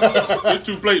niggas. plate. Put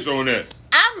 2 plates on that.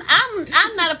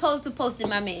 I'm not opposed to posting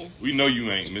my man. We know you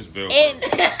ain't, Miss Velcro. And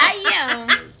I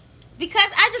am.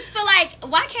 Because I just feel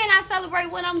like, why can't I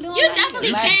celebrate what I'm doing? You right definitely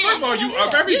here? Like, can. First of all, You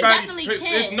everybody. definitely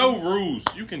There's can. no rules.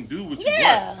 You can do what you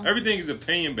Yeah. want. Everything is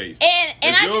opinion based. And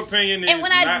if I your just, opinion and is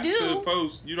when I not do, to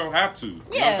post, you don't have to. You know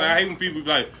what Yeah. I'm saying? I hate when people be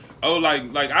like, oh, like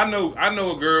I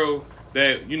know a girl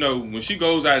that, when she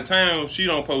goes out of town, she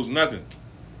don't post nothing.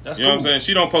 That's You know cool. what I'm saying?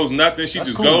 She don't post nothing. She That's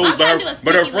just cool. goes, I'm trying to do a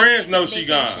but her sneaky friends know she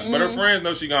vacation. gone. But her friends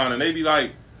know she gone, and they be like,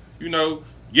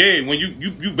 yeah, when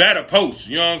you better post.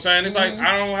 You know what I'm saying? It's like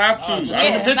I don't have to. Oh, just I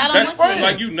send don't, the pictures to that's your friends.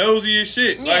 like you nosy as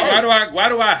shit. Yeah. Like why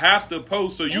do I have to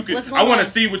post so you It's can? what's I going want to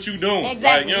on. see what you doing.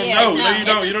 Exactly, Like, yeah, no, it's no, not. you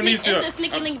don't. It's You don't a need sneak- to. it's a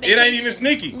sneaky link It ain't vacation. even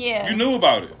sneaky. Yeah. You knew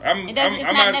about it. It's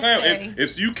not out of town. necessary.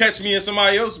 If you catch me in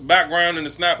somebody else's background in the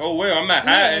snap, oh well, I'm not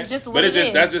Yeah, hiding. it's just what but it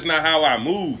is. that's just not how I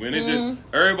move, and it's just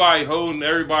everybody holding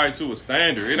everybody to a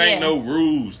standard. It ain't Yeah. no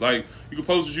rules. Like you can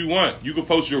post what you want. You can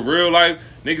post your real life.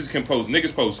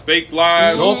 Niggas post fake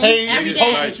lives. Your page, Every you day.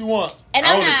 post what you want. and I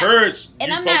I'm don't not, encourage and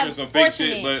you I'm posting not some fake forcing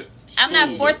shit, it. but I'm not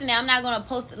cool. forcing it. I'm not gonna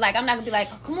post it. Like I'm not gonna be like,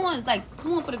 come on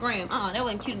for the gram. That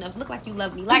wasn't cute enough. Look like you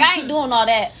love me. Like I ain't doing all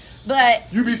that.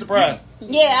 But You be surprised.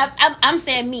 yeah, I'm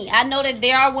saying me. I know that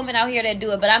there are women out here that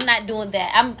do it, but I'm not doing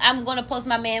that. I'm gonna post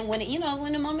my man when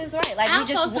when the moment is right. Like I'll we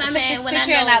just post my took man this when I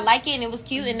picture and know- I like it and it was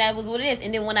cute and that was what it is.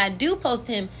 And then when I do post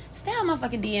him, stay out my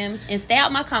fucking DMs and stay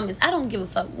out my comments. I don't give a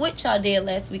fuck what y'all did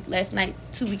last night,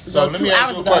 2 weeks So ago, let 2 me ask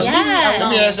hours you a ago. question. Yeah. Let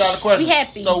me ask y'all a question. Be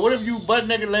happy. So what if you butt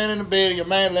naked laying in the bed and your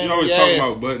man laying You on always your talking ass?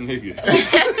 about butt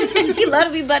nigga. He love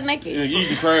to be butt naked.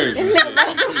 Eating crabs.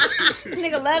 This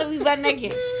nigga love to be butt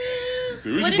naked. So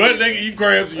we What butt if naked, eat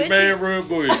crabs, and your what man you- rub.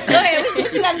 Go Go ahead. ahead.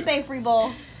 What you got to say, free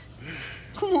ball?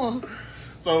 Come on.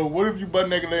 So what if you butt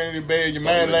naked laying in your bed and your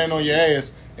man laying on your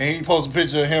ass and he posts a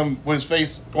picture of him with his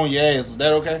face on your ass? Is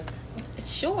that okay?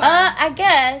 Sure. I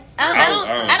guess.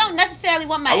 I I don't necessarily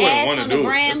want my I wouldn't ass want on to the do it.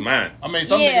 gram. That's mine. I mean,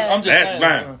 some Yeah. niggas, I'm just That's saying.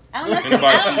 mine. I don't Anybody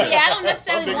necessarily, see that? I don't Some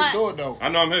necessarily niggas do want it though. I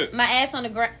know I'm hit. my ass on the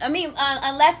ground. I mean,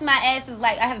 unless my ass is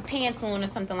like I have pants on or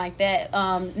something like that.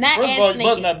 Not First of all, ass your butt's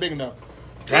naked. not big enough.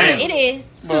 Damn. It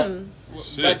is. But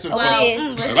Shit. back to the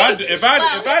Well, question. If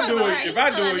I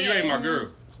do it, you ain't my girl.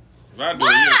 If I do it,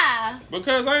 Why? you.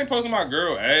 Because I ain't posting my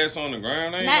girl ass on the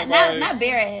ground. Ain't Not nobody, not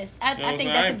bare ass. I you know what I'm think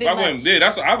saying? that's a bit I wouldn't much. did.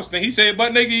 That's what I was thinking. He said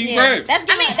butt naked eating Yeah. crabs. That's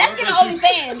giving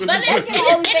OnlyFans. But That's listen, giving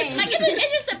It OnlyFans.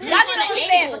 just depends Y'all on need the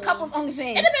OnlyFans. angle. A couple's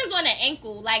OnlyFans. It depends on the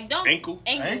ankle. Like don't Ankle?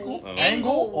 Ankle? Oh.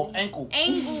 Angle or ankle?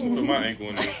 Angle. Put my ankle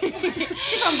in there.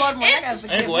 She's from Baltimore. I gotta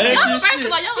forgive Ankle her. ass. No, first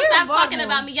of all, y'all She stop from talking Baltimore.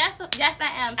 about me. Yes, I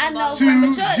am. I from know,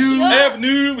 Baltimore. but you- you're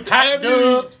Avenue with the Hot avenue.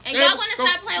 dog. And y'all want to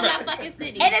stop playing with my fucking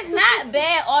city. And it's not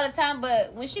bad all the time,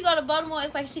 but when she go to Baltimore,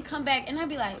 it's like she come back and I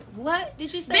be like, "What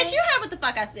did you say?" Bitch, you heard what the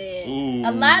fuck I said. Ooh.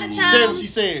 A lot of She said what times, she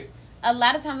said. I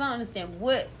don't understand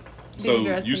what. So baby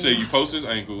girl you saying. say you post his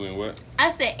ankle and what?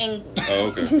 I said angle. Oh,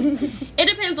 okay. It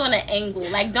depends on the angle.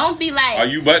 Like, don't be like. Are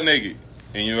you butt naked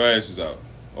and your ass is out?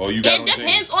 Or you got It on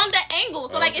depends jeans? on the angle.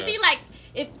 So, like, if Okay. he like,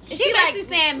 if She he basically like,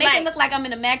 saying make like, it look like I'm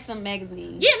in a Maxim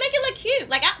magazine. Yeah, make it look cute.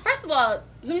 Like, first of all,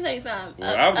 let me tell you something.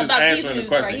 Well, I was just about answering these the dudes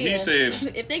question. Right He here.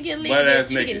 said if they get leaked, butt ass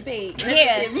bitch, you naked. getting paid.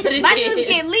 Yeah, my news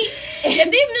get leaked.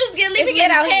 If these news get leaked, It's we get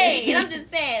get out paid. here. And I'm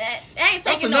just saying, I ain't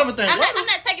That's taking another thing. I'm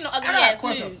not taking no ugly I got a ass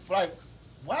question. news. Like,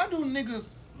 why do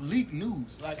niggas leak news?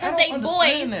 Like, I Because don't they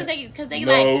boys. understand that. Because they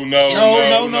No, like. no,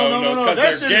 children. No. 'cause That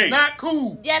they're shit gay. is not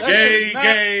cool. Yeah, That gay, shit is not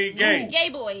gay, cool. gay. Gay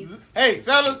boys. Hey,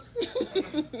 fellas,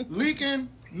 leaking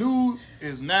News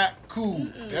is not cool.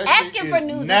 That Asking shit for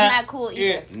news is not cool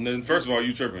either. And then, first of all,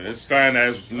 you tripping. It's fine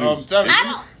as I'm news. telling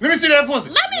you. Let me see that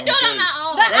pussy. Let me do it on my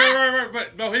own. Right.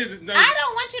 But no, here's the. I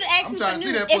don't want you to ask I'm me trying for to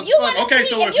see news. that If pussy you want to Okay,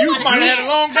 see, so if if you you want Might to have see had a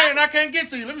it, long day and I can't get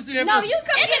to you. Let me see that no, pussy. you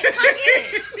come get it.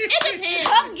 It depends.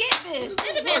 Come get this.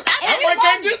 It depends. I might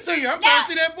can't get to you. I'm trying to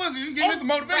see that pussy. You give me some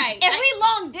motivation. Right. If we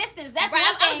long distance, that's Right,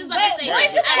 one I was thing. just about to say But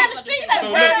if that. you come down the street, like, So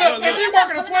Man, look, if he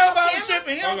working a 12-hour camera. shift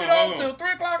and he don't Hold get on, off hold till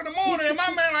 3 o'clock in the morning, and my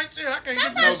man like, shit, I can't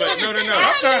get Sometimes to you you. No, want to no, sit no.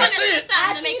 I'm trying to something see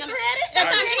it. to make them.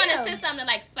 Sometimes you want to I sit something to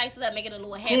like spice it up, make it a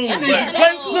little Cool, happy. man.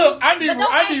 Look, I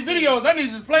need videos. I need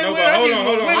to play No, with it. but I hold need on, to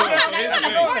hold on, wait hold with on. it. Here's the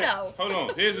I'm thing. porno. Hold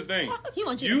on. Here's the thing. He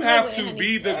wants You to have play to with it,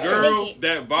 be the honey. girl Lick it.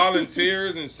 that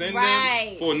volunteers and send Right.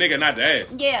 them for a nigga not to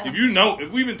ask. Yeah. If you know,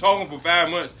 if we've been talking for 5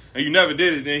 months and you never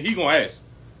did it, then he gonna ask.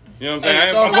 You know what I'm saying?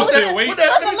 Hey, I'm so still waiting.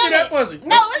 let me see that pussy.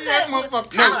 No, Let me see it's that a-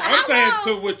 motherfucker. No, How I'm saying long-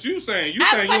 to what you saying. You I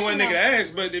have saying a you want question, nigga to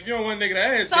ask, but if you don't want nigga to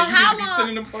ask, So then you need how to be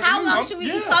sending them long? fucking How long news. should we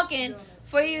Yeah. be talking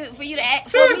for you to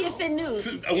ask for me to send news?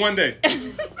 One day.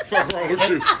 Fuck wrong with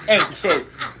you? Hey, fuck.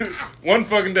 One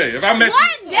fucking day. If I met One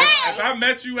you, day? if I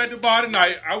met you at the bar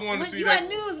tonight, I want to When see you that.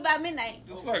 want news by midnight.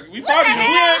 Fuck, we What probably the do.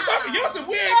 We hell? ain't fucking. Y'all said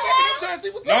we ain't fucking. I'm trying to see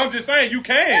what's No, up. I'm just saying you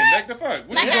can. Like the fuck.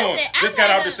 What Like you I doing? said, I Just got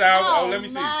out the wanna- shower. Oh, Oh, let me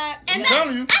see. my- I'm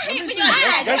telling you. I hate when Let me you see.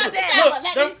 ask. That's Come the- down, look, let me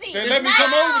that- see. Then let me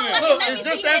come over there. Look, Let it's me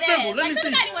just see that that simple. ass. Let me Like,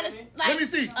 see. somebody wanna, like, Let me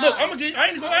see. Look, I'm gonna get. I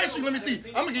ain't gonna ask you. Let me see.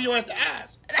 I'm gonna give your ass the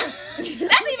eyes.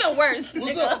 That's even worse.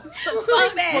 What's nigga. up? Fuck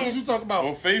What that. did you talk about?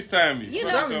 Or FaceTime me. You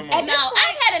Fuck know, you talking at about. No, I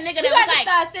had a nigga You that got was to like,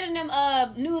 start sending them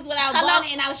news without Hello?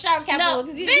 bonnet and out shower cap No, on,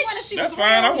 'cause you bitch. want to see That's what's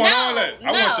fine. I real. want No, all that. I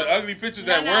no. want your ugly pictures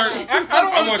No, at no, work. no. I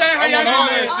don't understand how I y'all want all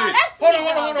get that mad. shit. That's Hold sweet,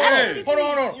 on.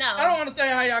 though. Hold on. No. I don't understand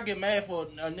how y'all get mad for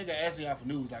a nigga asking y'all for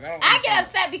news. Like I don't. I get understand.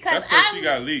 upset because That's because I'm she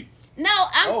got leaked. no,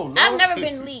 Oh, Lord. I've never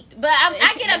been leaked, but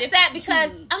I get upset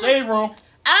because Shade room.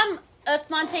 I'm a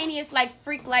spontaneous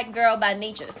freak girl by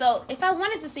nature. So if I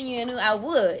wanted to send you a news, I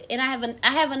would, and I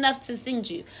have enough to send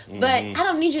you. But I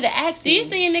don't need you to ask do me. you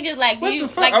see your niggas like, do What you the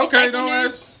fuck? like Okay, recycle don't news?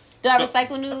 ask. Do I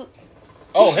recycle news?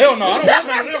 Oh hell no! I don't want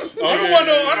none of them. I don't yeah, want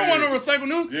no. yeah, I don't yeah. want no recycle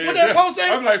news. Yeah, What that yeah. post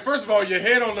say? I'm like, first of all, your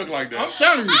hair don't look like that. I'm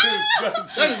telling you,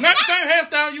 that is not the same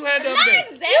hairstyle you had the other day.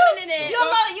 Examining it. You're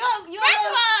First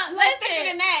of all, thicker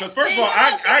than that. Because first of all, You're a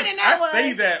little thicker than I that say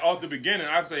was. that off the beginning.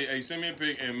 I say, hey, send me a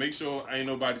pic and make sure ain't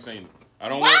nobody saying it. I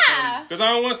don't Why? want something. Because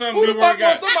I don't want something Who to the do what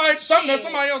I fuck wants got. something that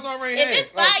somebody else already If has?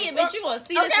 it's fire, bitch, you gonna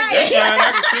see this That's again. fine, I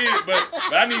can see it, but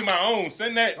I need my own.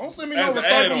 Send that. Don't send me no as an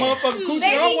recycle add-on. motherfucking coochie.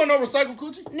 I don't want no recycle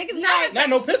coochie. Niggas be like, Not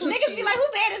no pictures. niggas be like, who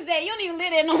bed is that? You don't even live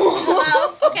there no more. Well,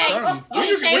 okay. Sorry. When You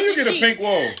you change get the a sheet. pink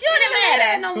wall? You don't even live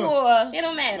there no more. It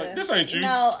don't matter. This ain't you.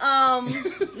 No,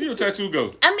 Where your tattoo go?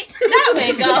 I mean, There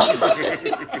we go.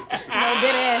 no,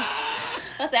 dead ass.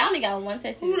 I said I only got one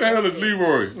tattoo. Who the hell is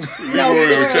Leroy? No,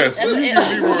 Leroy on chest. That's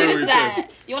it. Leroy Get on your chest.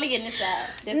 inside. You only get inside.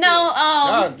 That's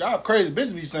No, Y'all crazy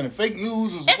bitches be sending fake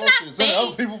news and It's not sending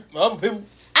other people.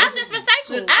 I just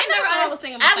recycle.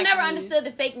 I've never understood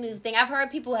the fake news thing. I've heard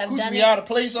people have Coochie done be it. out of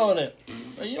place, all that.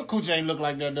 Hey, your coochie ain't look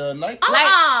like that the other night.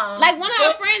 Like one of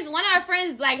our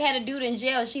friends had a dude in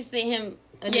jail. She sent him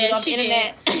a dude Yeah, off the she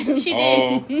internet. did. She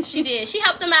Oh. did. She did. She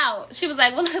helped him out. She was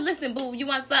like, "Well, listen, boo, you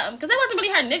want something?" Because it wasn't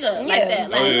really her nigga like that.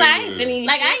 Like, Oh, yeah, I ain't sending you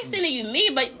like shit. I ain't sending you me,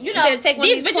 but you know, better take one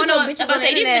of these these bitches porno on, bitches about on to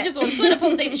say, the these internet. bitches on Twitter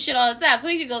post they shit all the time. So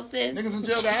you can go, sis. Niggas in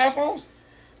jail got iPhones.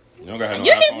 You don't got no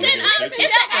You can iPhone, send you us. get a It's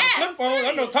picture. an app. Flip phone.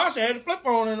 I know Tasha had a flip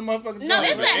phone in the motherfucking No,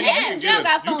 jail. it's And an you app. can Jail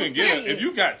got you can phones, get period. if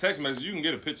you got text messages, you can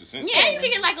get a picture sent. Yeah, you can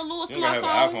get like a little You don't have an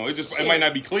iPhone. smartphone. It might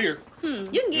not be clear. You can You know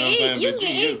what I'm get saying? you But can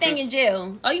you get get anything in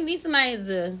jail. All you need somebody is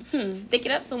to stick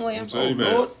it up somewhere. I'm telling you, Oh,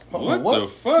 man. Lord. What the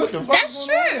fuck? What the fuck That's is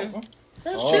going true. on?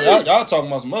 That's Oh, y'all talking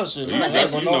about some other shit. You I ain't know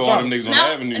got no all them time. niggas on No,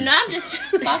 the avenue. no, I'm just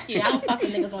fuck you. I don't fuck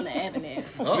with niggas on the avenue.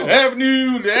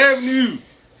 The avenue.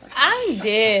 I'm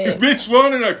dead. Bitch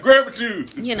wanted to grab it you.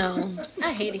 You know,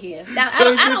 I hate it here.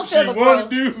 I don't feel the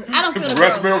growth. I don't feel the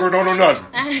Breast growth. milk don't know nothing.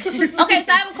 Okay,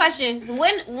 so I have a question.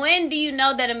 When do you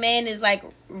know that a man is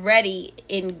ready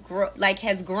and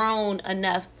has grown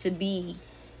enough to be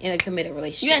in a committed You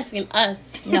relationship? asking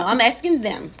us? No, I'm asking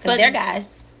them because But- they're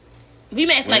guys. We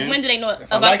meant like when do they know I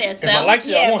about like their it- if I self? like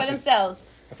you, I Yeah, want for you. themselves.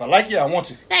 If I like you, I want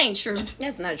you. That ain't true.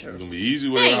 That's not It's true. gonna be easy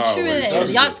way Hey, or hard true way. it is.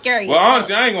 That's Y'all it. scary. Well, as fuck.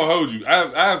 honestly, I ain't gonna hold you.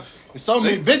 I've There's so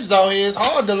many bitches out here. It's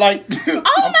hard to like. Oh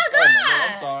my God.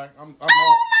 I'm sorry. I'm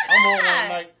on one God.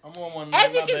 night. I'm on one night.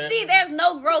 As you my can bad. see, there's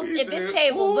no growth He at said, this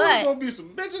table, "Ooh, there's but gonna be some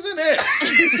bitches in there.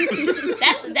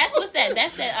 That's what's that.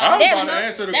 That's that. I was there's about no- to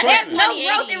answer the that's question. no 2080.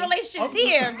 growth in relationships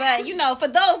here. But for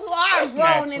those who are That's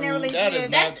not grown in their true. That is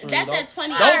relationship, not That's true. that's Don't- that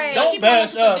 20. Don't Keep on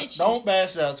bash looking for us. bitches. Don't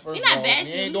bash us. First You're not of all. We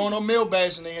bashing. ain't doing no meal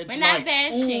bashing in here We're tonight. not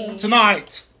bashing.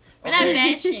 Tonight. We're not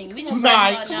bashing. We just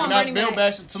Tonight, letting y'all know. not Bill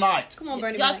bashing tonight. Come on,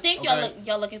 Bernie. Y'all Mac. think Okay.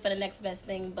 y'all looking for the next best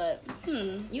thing, but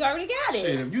You already got it.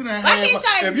 Shit, if you done Why had, can't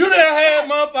y'all if you do done had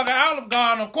motherfucking Olive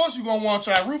Garden, of course you gonna want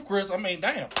to try Roof Chris. I mean,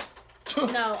 damn.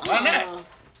 No. Why not?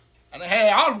 I done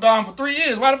had Olive Garden for 3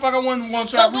 years. Why the fuck I wouldn't want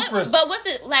to try Roof Chris? But what's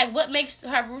it like? What makes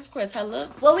her Roof Chris? Her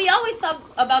looks? Well, we always talk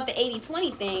about the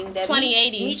 80-20 thing. That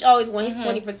 20-80. Meech always wants his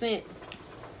 20%.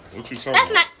 What you talking That's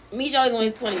about? not. Meech always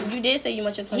wants his 20. You did say you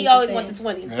want your 20%. He always wants the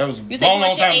 20. Yeah, that was a You said you long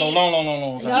want your time ago. 80. Long time. No,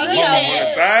 Long he time. said- On the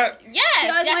side? Yes, He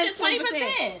always that's wants your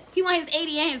 20%. He wants his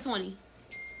 80 and his 20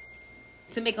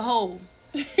 to make a whole.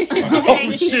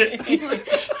 Holy shit. he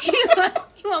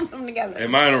want them together.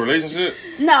 Am I in a relationship?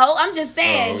 No, I'm just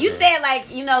saying. Oh, okay. You said like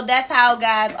that's how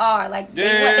guys are. Like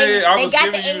they I was got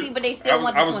the giving 80, you- but they still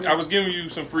want the 20. I was giving you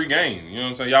some free game. You know what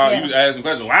I'm saying? Y'all, Yeah. you was asking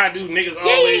questions. Why do niggas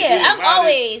always yeah. do it? I'm Why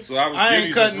always- this? So I was I giving ain't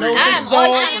you some cutting no free game. bitches I'm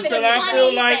off the until I 20,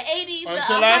 feel like the 80, the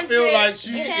until I feel 100. like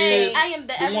she is I am the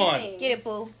the one. everything. Get it,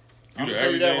 Pooh. You do I'ma tell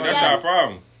you that everything. right That's now. our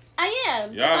problem. I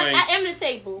am. Y'all ain't- I am the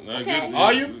table. No, Okay. good-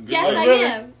 Are you? good- Yes, Are you I really?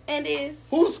 am. And is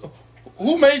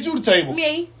Who made you the table?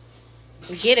 me.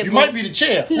 Get it, You Pooh. might be the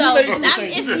chair. Who No, made you the it's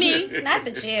table? me. Not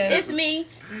the chair. It's me.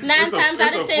 9 It's a- times it's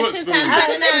out a of 10, 10 footstool. times out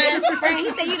of 9. Frank,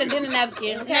 he said you the dinner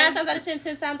napkin. 9 Okay. times out of 10,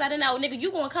 10 times out of 9. Nigga,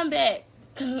 you gonna come back.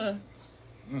 You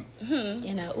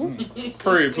know, ooh.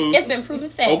 Period, Pooh. It's been proven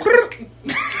fact. Oh,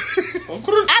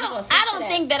 I don't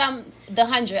think that I'm the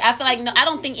 100. I feel like I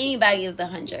don't think anybody is the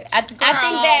 100. I think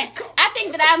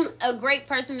that I'm a great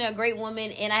person and a great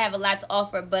woman, and I have a lot to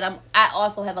offer. But I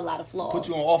also have a lot of flaws. Put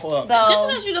you on offer up. So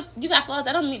Just because you got flaws,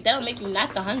 that don't make you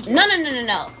not the 100. no.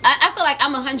 I feel like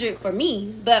I'm 100 for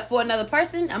me, but for another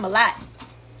person, I'm a lot.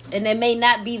 And they may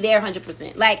not be there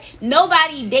 100%. Like,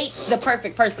 nobody dates the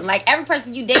perfect person. Like, every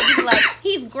person you date, you be like,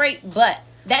 he's great, but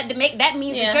that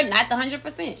means Yeah. that you're not the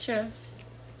 100%. Sure.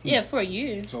 Yeah, for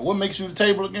you. So what makes you the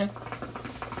table again?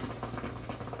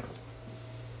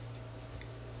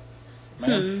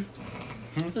 Man.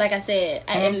 Like I said,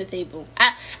 I am the table.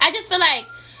 I just feel like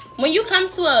when you come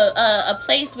to a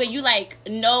place where you like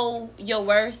know your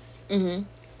worth, Mm-hmm.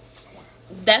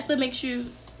 that's what makes you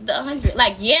the 100.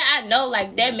 Like, yeah, I know,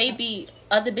 like, there may be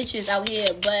other bitches out here,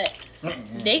 but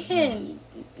they can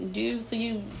do for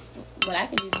you what I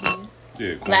can do for you.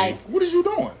 Yeah, queen. Like, What is you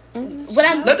doing? what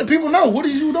I'm. Let the people know. What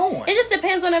is you doing? It just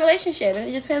depends on the relationship.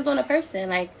 It just depends on the person.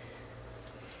 Like,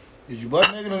 Is you butt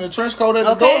naked in a trench coat at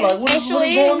the Okay. door? Like, what It is sure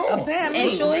going is. on? Apparently. It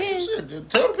sure is. Shit,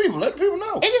 tell the people. Let the people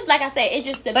know. it's just like I said. It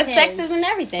just But depends. sex isn't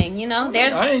everything, you know?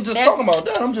 I ain't just talking about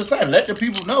that. I'm just saying, let the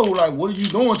people know, like, what are you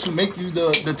doing to make you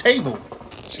the table?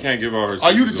 She can't give all her.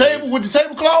 Are you the secrets away. table with the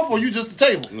tablecloth, or you just the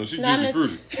table? No, she No, juicy I'm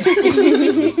fruity.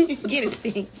 Get it,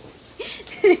 Steve.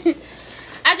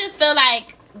 I just feel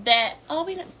like that. Oh,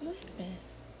 we.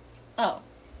 Oh,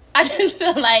 I just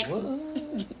feel like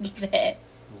that.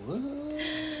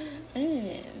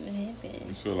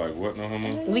 You feel like what? No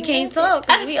homo. We can't talk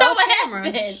I because we know off what camera.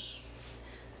 happened.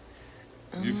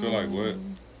 You feel like what?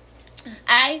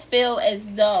 I feel as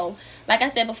though, like I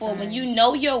said before, when you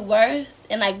know your worth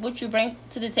and like what you bring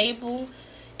to the table,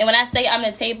 and when I say I'm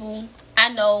the table, I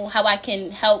know how I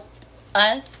can help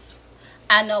us.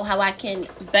 I know how I can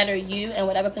better you in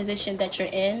whatever position that you're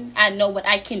in. I know what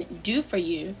I can do for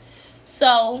you.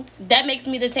 So that makes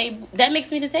me the table. That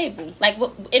makes me the table. Like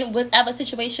in whatever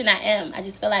situation I am, I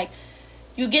just feel like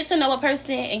you get to know a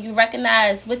person and you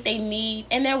recognize what they need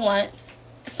and their wants.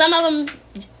 Some of them,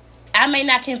 I may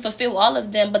not can fulfill all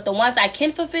of them, but the ones I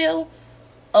can fulfill,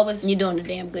 You're doing a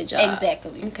damn good job.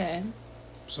 Exactly. Okay.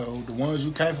 So the ones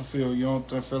you can't fulfill, you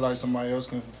don't feel like somebody else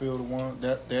can fulfill the one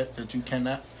that you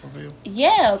cannot fulfill?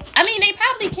 Yeah, I mean they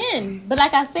probably can, but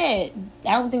like I said,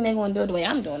 I don't think they're going to do it the way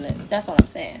I'm doing it. That's what I'm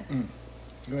saying.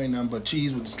 You ain't nothing but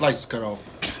cheese with the slices cut off.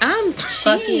 I'm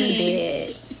fucking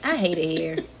dead. I hate it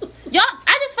here. Y'all,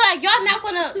 I just feel like y'all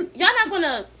not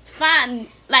gonna find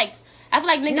like. I feel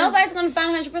like niggas. Nobody's gonna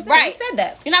find 100%. Right. You said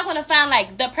that. You're not gonna find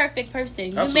like the perfect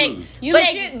person. Absolutely. You But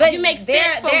make they're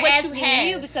fit for what you asking have.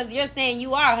 you because you're saying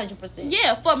you are 100%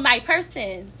 Yeah, for my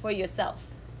person. for yourself.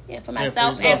 Yeah, for Yeah,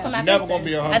 myself yourself. and for my You're never person. gonna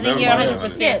be 100%. I think you're Never mind.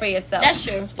 100% Yeah, for yourself. That's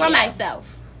true. For Yeah.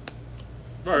 myself.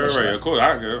 Right. Of course,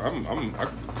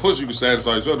 of course you can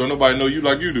satisfy yourself. Don't nobody know you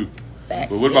like you do. Facts.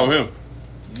 But what about him?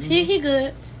 He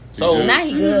good. So Now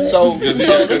he good. So Because he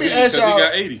let me ask he y'all.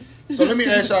 got 80. So let me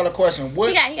ask y'all a question.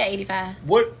 He got 85.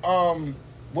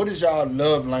 What is y'all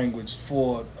love language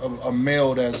for a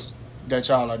male that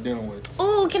y'all are dealing with?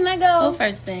 Ooh, can I Go go?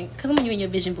 first thing, cause I'm you and your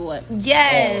vision board. Oh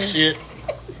Yes. shit!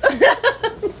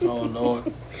 Oh lord!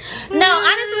 No,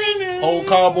 honestly, Whole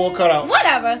cardboard cutout.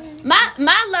 whatever.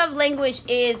 My love language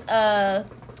is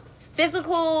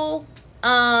physical,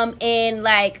 and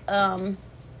like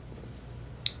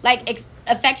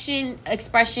affection,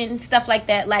 expression, stuff like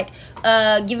that. Like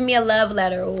giving me a love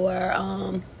letter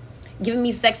or giving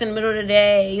me sex in the middle of the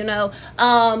day, you know.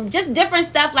 Just different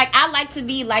stuff. Like I like to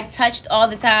be like touched all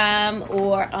the time,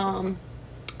 or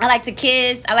I like to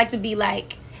kiss. I like to be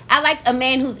like, I like a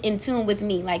man who's in tune with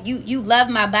me. Like you love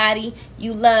my body,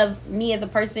 you love me as a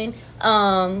person.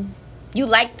 You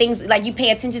like things, like you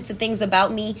pay attention to things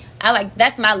about me.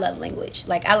 That's my love language.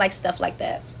 Like I like stuff like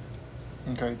that.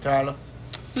 Okay, Tyler.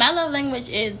 My love language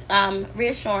is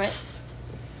reassurance,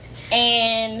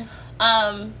 and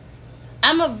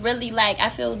I'm a really I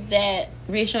feel that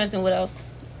reassurance. And what else?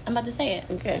 I'm about to say it.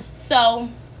 Okay. So,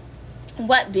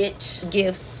 what, bitch?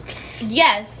 Gifts.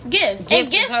 Yes, gifts.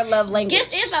 Gifts is her love language.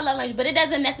 Gifts is my love language, but it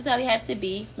doesn't necessarily have to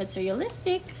be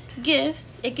materialistic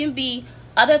gifts. It can be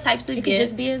other types of It gifts. could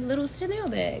just be a little Chanel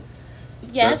bag.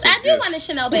 Yes, That's a I do gift. want a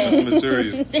Chanel That's bag.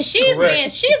 material.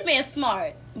 She's being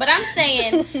smart, but I'm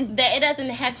saying that it doesn't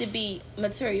have to be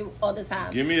material all the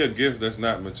time. Give me a gift that's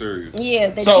not material. Yeah,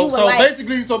 that So you would like.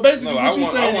 basically No, what you I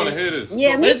saying want to is, hear this.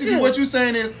 Yeah, me basically too. what you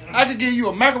saying is, I could give you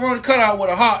a macaroni cutout with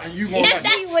a heart, and you gonna If like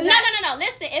that, it. would not- no.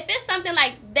 Listen, if it's something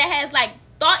like that has like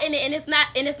thought in it and it's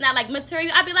not like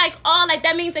material, I'd be like, oh, like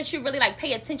that means that you really like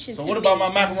pay attention So to what me. about my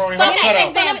macaroni So heart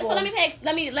okay, cutout?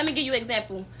 let me give you an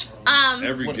example.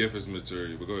 Every gift is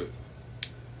material, but go ahead.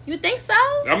 You think so?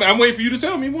 I'm waiting for you to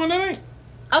tell me one that ain't.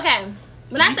 Okay.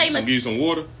 When I say I'm give you some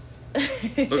water.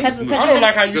 I don't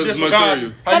like how you Because it's disregard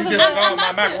material.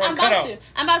 my macaroni cutout.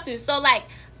 I'm about to. So like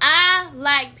I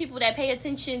like people that pay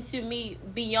attention to me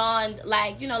beyond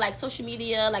like, you know, like social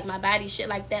media, like my body, shit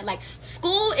like that. Like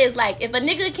school is like, if a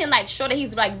nigga can like show that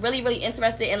he's like really, really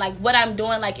interested in like what I'm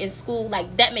doing like in school,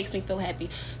 like that makes me feel happy.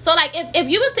 So like if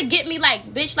you was to get me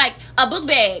like, bitch, like a book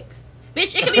bag,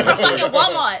 bitch, it could be from fucking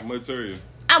Walmart. Material.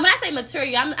 When I say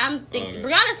material, I'm thinking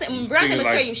Okay. Brianna said material.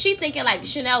 Like, She's thinking like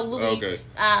Chanel, Louis. Okay.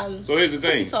 So So here's the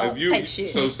thing: talk if you type shit.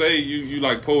 say you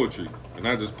like poetry, and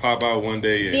I just pop out one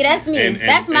day and See, that's me.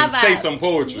 That's my and say vibe. some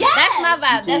poetry. Yes. That's my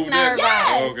vibe. You That's cool not her with vibe.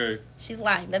 that? Yes. Okay. She's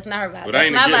lying. That's not her vibe. But That's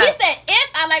ain't my a gift. He vibe. said,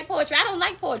 if I like poetry, I don't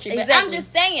like poetry. But Exactly. I'm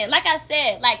just saying, like I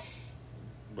said, like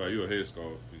Bro, you a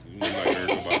headscarf. You know like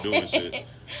everything about doing shit.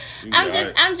 You I'm be just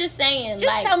alright. I'm just saying, Just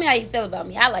like tell me how you feel about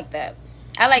me. I like that.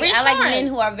 I like Reassurance. men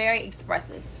who are very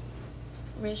expressive.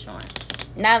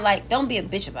 reassurance. Not like, don't be a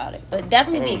bitch about it, but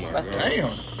definitely be Oh my expressive. God. Damn.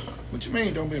 What you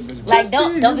mean? Don't be a bitch. Like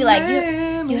Just don't be like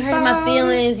man you hurting my about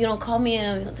feelings. You don't call me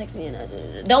and you don't text me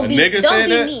and don't A be nigga don't said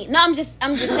be that? me. No, I'm just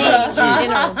saying in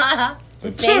general.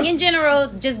 I'm saying in general,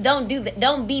 just don't do that.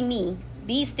 Don't be me.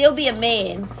 Still be a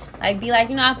man. Like be like,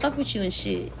 you know, I fuck with you and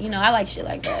shit. You know, I like shit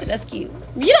like that. That's cute.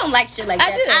 You don't like shit like I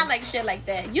that. do. I like shit like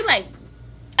that. You like.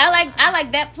 I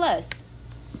like that plus.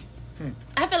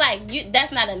 I feel like you.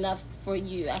 That's not enough for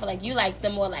you. I feel like you like the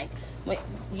more like what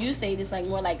you say. This like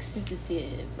more like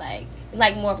sensitive,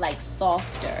 like more of like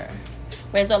softer.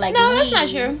 Whereas so like No, me, that's not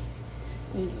true.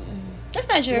 That's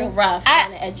not true. More rough I-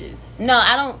 on the edges. No,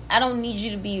 I don't need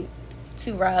you to be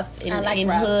too rough and, I like and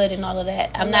rough. hood and all of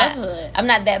that. I'm love not hood. I'm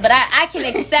not that, but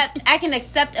I can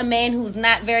accept a man who's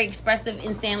not very expressive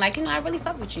and saying like, you know, I really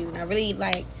fuck with you and I really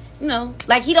like, you know,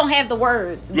 like he don't have the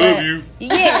words. Love but, you.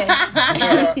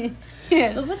 Yeah.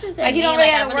 Yeah. But what does that Like, he mean? don't really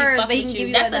I have the really words, fuck but he with can you. give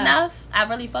you That's enough. enough. I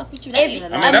really fuck with you. That If- ain't I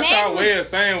enough. mean, that's man our who's- way of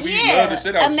saying we Yeah. love the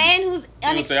shit out A you. man who's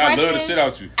You would say, I love the unexpressive, shit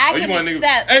out you. I Or can you want a nigga,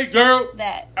 accept hey, girl,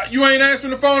 that. you ain't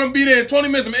answering the phone and be there in 20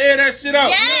 minutes. I'm air that shit out.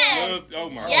 Yes. Oh,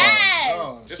 my Yes.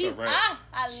 Oh, It's She's a rap.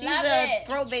 I She's love a it.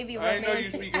 throat baby I ain't know you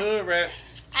romance. speak hood rap.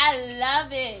 I love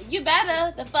it. You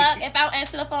better the fuck if I don't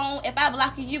answer the phone, if I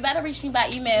block you, you better reach me by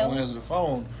Don't email. answer the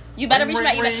phone. You better Ring, reach me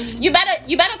by ring, email. ring.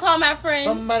 You better call my friend.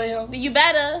 Somebody else. You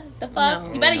better the fuck.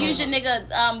 No, you better no, use your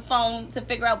nigga phone to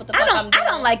figure out what the fuck I I'm doing.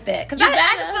 don't like that because You I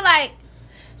just better. feel like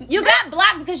you got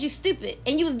blocked because you stupid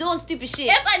and you was doing stupid shit.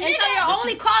 If a and so nigga- you're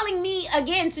only calling me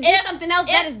again to do If- something else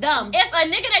that is dumb. If a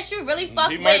nigga that you really fuck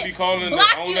He with might be calling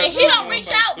block on you that and he phone don't doing reach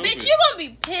something out, stupid. bitch, you gonna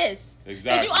be pissed.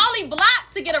 Exactly. Cause you only block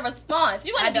to get a response.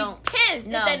 You I gonna don't. be pissed.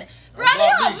 No. And then, bro, Block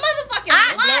you a me. motherfucking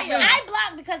I liar.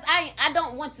 block because I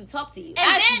don't want to talk to you. And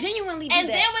I then- genuinely do and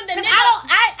that. then when the 'Cause nigga-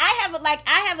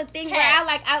 I have a thing where Cat.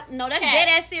 that's Cat. dead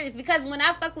ass serious because when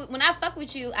I fuck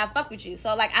with you, I fuck with you.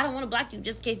 So like I don't want to block you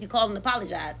just in case you call and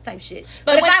apologize type shit.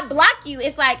 But if when- I block you,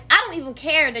 it's like I don't even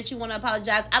care that you want to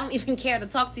apologize. I don't even care to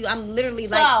talk to you. I'm literally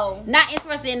So- like not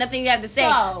interested in nothing you have to say.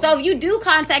 So- So if you do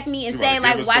contact me and She say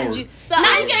about to like give a why did story. you So No, I'm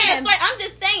I'm getting saying- a story. I'm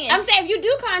just saying. I'm saying if you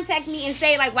do contact me and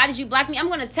say like why did you block me, I'm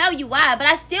gonna tell you you why, but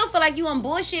I still feel like you on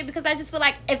bullshit because I just feel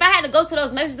like if I had to go to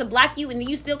those messages to block you and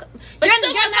you still, but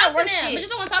you're not worth shit. But you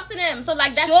don't want to talk to them. So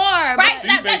like that's sure, right?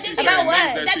 That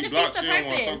defeats the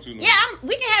purpose. Yeah,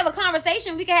 we can have a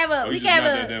conversation. We can have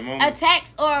a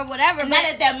text or whatever. Not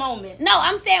at that moment. No,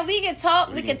 I'm saying we can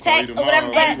talk, we can text or whatever.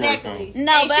 Exactly.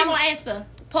 No, but she won't answer.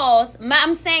 Pause.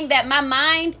 I'm saying that my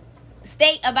mind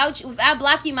state about you. If I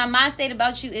block you, my mind state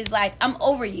about you is like I'm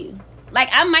over you. Like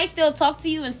I might still talk to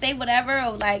you and say whatever,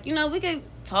 or like we could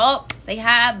talk, say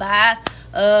hi, bye.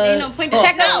 There's no point to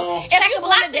check out. If you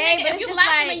block the day, if you block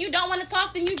them and you don't want to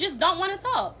talk, then you just don't want to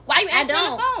talk. Why are you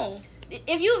answering the phone?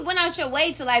 If you went out your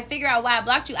way to like figure out why I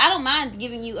blocked you, I don't mind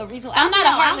giving you a reason. I'm not a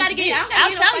heartless bitch.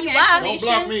 I'll tell you why. Don't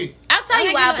block me. I'll tell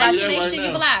you why I blocked you.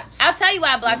 You blocked. I'll tell you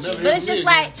why I blocked you. But it's just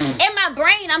like in my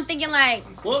brain, I'm thinking like,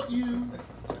 fuck you.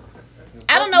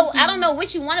 I don't know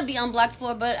what you want to be unblocked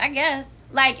for, but I guess.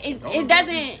 Like it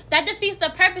doesn't. That defeats the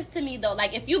purpose to me, though.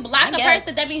 Like if you block a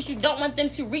person, that means you don't want them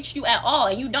to reach you at all,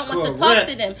 and you don't want to talk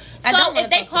to them. So if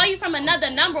they call you from another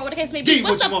number, or what the case may be,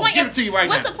 what's the point? What's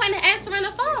the point of answering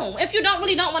the phone if you don't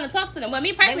want to talk to them? But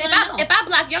me personally, if I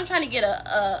block you, I'm trying to get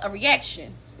a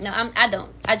reaction. No, I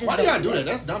don't. I just. Why do y'all do that?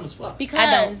 That's dumb as fuck.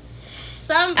 Because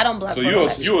I don't block. So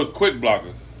you a quick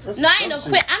blocker? No, I ain't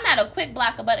I'm not a quick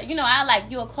blocker, but I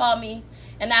like you'll call me.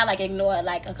 And I ignore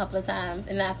it a couple of times,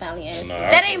 and I finally answer. No,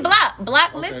 that ain't block.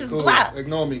 Block list is block.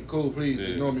 Ignore me, cool, please.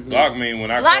 Yeah. Ignore me, please. Block me when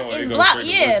I block call. Is block,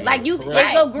 yeah. Like you, it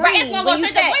go green. Right, it's gonna go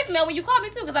straight to voicemail when you call me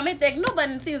too, because I hit the ignore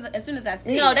button as soon as I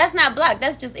see. No, that's not block.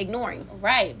 That's just ignoring.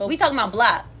 Right, but we talking about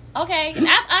block. Okay,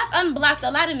 I've unblocked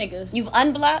a lot of niggas. You've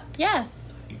unblocked? I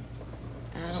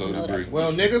don't know that.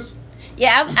 Well, niggas.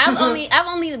 Yeah, I've only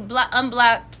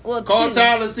unblocked. Well, call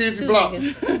Tyler and see if he blocked.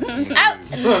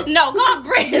 No, call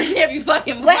Brent and see if you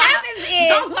fucking block. What happens is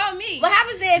don't call me. What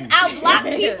happens is I'll block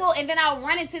people and then I'll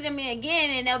run into them again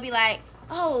and they'll be like,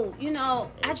 "Oh,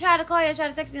 I tried to call you, I tried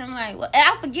to text you." I'm like, "Well," and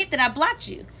I forget that I blocked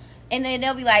you. And then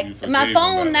they'll be like, "My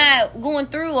phone not going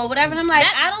through or whatever." And I'm like,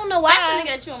 I don't know why. That's the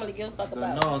nigga that you don't really give a fuck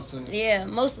about. Nonsense. Yeah,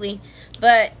 mostly.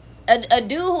 But a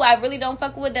dude who I really don't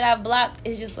fuck with that I've blocked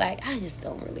is just like I just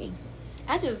don't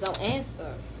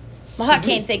answer. My heart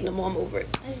can't take no more. I'm over it.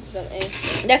 I just don't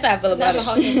answer. That's how I feel about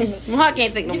it. My heart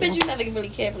can't take no more. You never really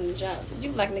care from the job. You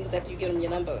block niggas after you give them your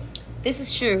number. This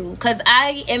is true. Because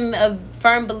I am a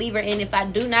firm believer in if I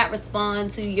do not respond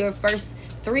to your first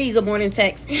 3 good morning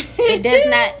texts, it does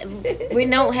not, we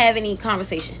don't have any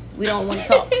conversation. We don't want to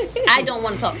talk. I don't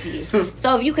want to talk to you.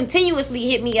 So if you continuously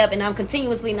hit me up and I'm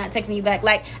continuously not texting you back,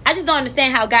 like, I just don't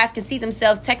understand how guys can see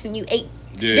themselves texting you 8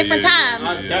 different times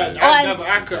on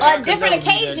different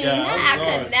occasions. I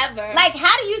could never. Like,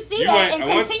 how do you see that and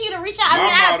continue to reach out? I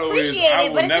mean, I appreciate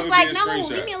it, but it's just like, no,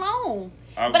 leave me alone.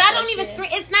 But I don't even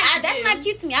it's not. That's not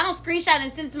cute to me. I don't screenshot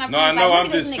and send it to my friends. No, I know. I'm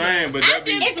just saying, but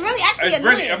it's really actually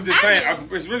annoying. I'm just saying,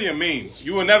 it's really a meme.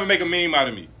 You will never make a meme out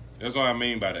of me. That's what I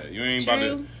mean by that. You ain't about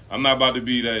to. I'm not about to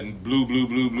be that blue.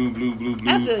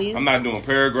 I feel you. I'm not doing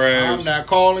paragraphs. I'm not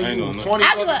calling you 20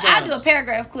 times. I'll do a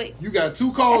paragraph quick. You got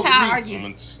 2 calls. That's how with I me.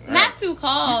 argue. Not 2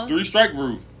 calls. 3 strike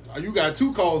rule. You got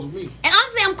 2 calls with me. And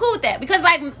honestly, I'm cool with that because,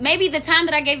 like, maybe the time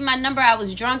that I gave you my number, I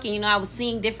was drunk and I was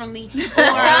seeing differently, or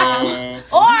no,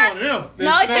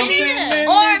 it could be,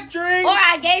 or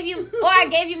I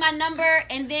gave you my number,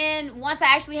 and then once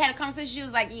I actually had a conversation, she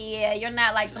was like, "Yeah, you're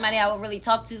not like somebody I would really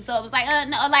talk to." So it was like,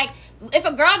 no, like if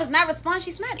a girl does not respond,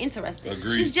 she's not interested.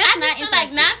 Agreed. She's just not interested.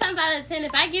 Like 9 times out of 10,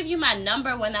 if I give you my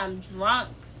number when I'm drunk,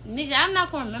 nigga, I'm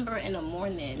not gonna remember it in the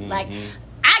morning. Mm-hmm. Like.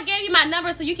 I gave you my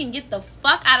number so you can get the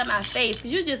fuck out of my face.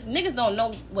 Because niggas don't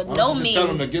know what no means. Tell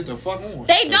them to get the fuck on.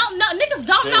 They don't know. Niggas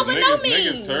don't know what no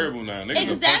means. Niggas terrible now. Niggas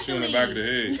will punch you in the back of the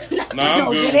head. I'm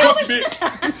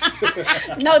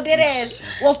good. No, dead ass.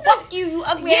 Well, fuck you, you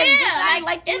ugly ass bitch. I ain't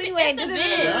like you anyway. I'd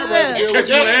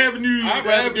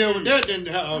rather deal with that than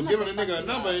giving a nigga a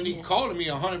number and he calling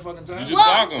me 100 fucking times. You just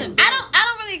block him. I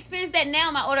don't really experience that now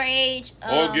in my older age.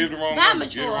 Or give the wrong number. Not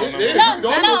mature.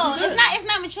 No, it's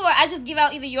not mature. I just give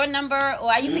out either your number or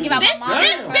I used to give out my mom's.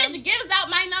 This bitch gives out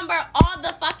my number all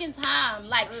the fucking time.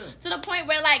 Like, to the point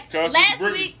where, like, last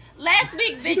week,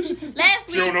 bitch. Last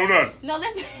week. She don't know nothing. No,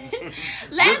 last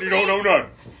week. don't know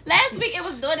nothing. Last week it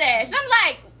was DoorDash. And I'm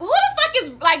like, who the fuck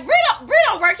is, like, Brie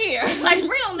don't work here. Like,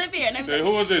 Brie don't live here. And say,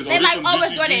 who is this? They like,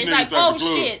 it's DoorDash. Like, oh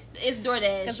shit, it's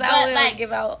DoorDash. Because I would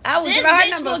give out her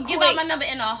number. Will give out my number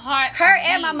in a heart. Her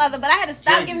and my mother, but I had to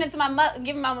stop giving it to my mother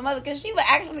because she would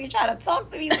actually try to talk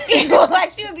to these people. Like,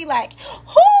 she would be like,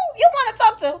 who? You want to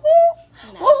talk to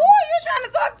who? No. Well, who are you trying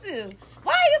to talk to?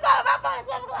 why are you calling my phone at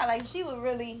 12 o'clock? Like, she would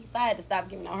really, so I had to stop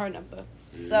giving out her number.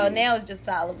 So now it's just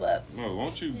solid, but. No,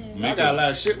 won't you? I got a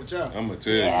lot of shit with y'all. I'm gonna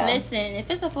tell you. Yeah. Listen, if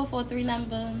it's a 443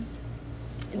 number,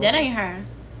 that ain't her.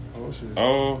 Oh, shit.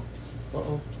 Oh,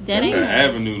 Uh-oh. That that's ain't the her.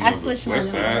 avenue number. I switched my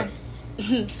West number. Side.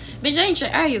 Bitch, that ain't your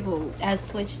area code. I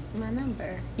switched my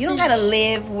number. You don't gotta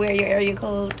live where your area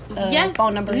code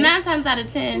phone number is. 9 times out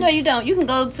of 10. No, you don't. You can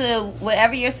go to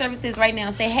whatever your service is right now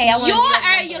and say, hey, I want Your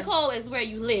area code is where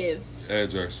you live.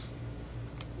 Address.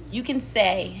 You can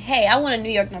say, hey, I want a New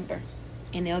York number.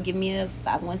 And they'll give me a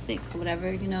 516 or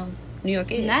whatever, New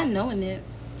York is. Not knowing it.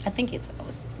 I think it's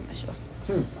 516. I'm not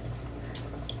sure.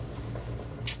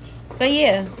 But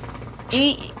yeah.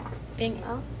 Anything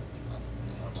else?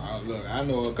 Look, I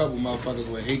know a couple motherfuckers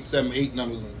with 878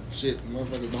 numbers and shit.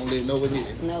 Motherfuckers don't live nowhere near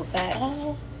it. No facts.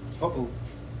 Uh-oh.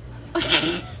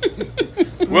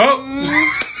 Well,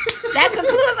 That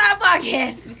concludes our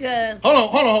podcast because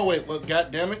Hold on, wait. Well,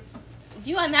 God damn it.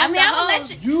 You are not I mean, the I'm gonna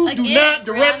host. let You do Again, not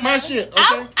direct Brianna. my shit, okay? I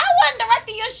wasn't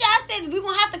directing your shit. I said we're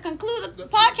gonna have to conclude the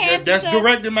podcast. That's because,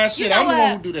 directing my shit. you know I'm the what?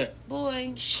 one who do that. Boy,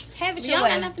 have it Y'all your got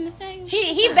way. nothing to say?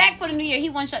 He back for the new year. He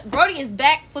wants y'all. Brody is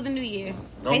back for the new year.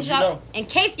 In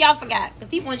case y'all forgot, because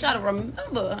he wants y'all to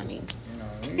remember, honey. No,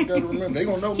 you ain't gotta remember. They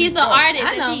gonna know. He's me an from. artist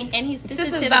I know. and he's This is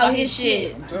sensitive about about his his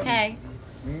shit. I'm telling Okay.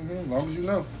 As long as you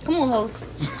know. Come on,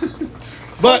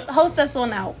 host. But Host us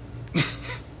on out.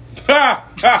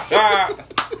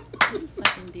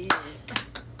 Fucking did.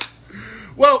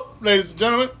 well, ladies and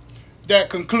gentlemen, that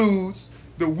concludes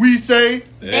the We Say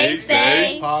They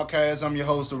say. podcast. I'm your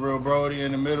host, the Real Brody.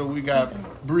 In the middle, we got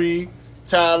Bree,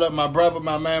 Tyler, my brother,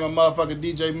 my man, my motherfucking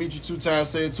DJ. Meet you 2 times.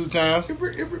 Say it 2 times.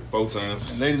 Every 4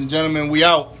 times. And ladies and gentlemen, we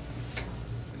out.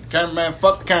 Cameraman,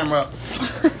 fuck the camera up.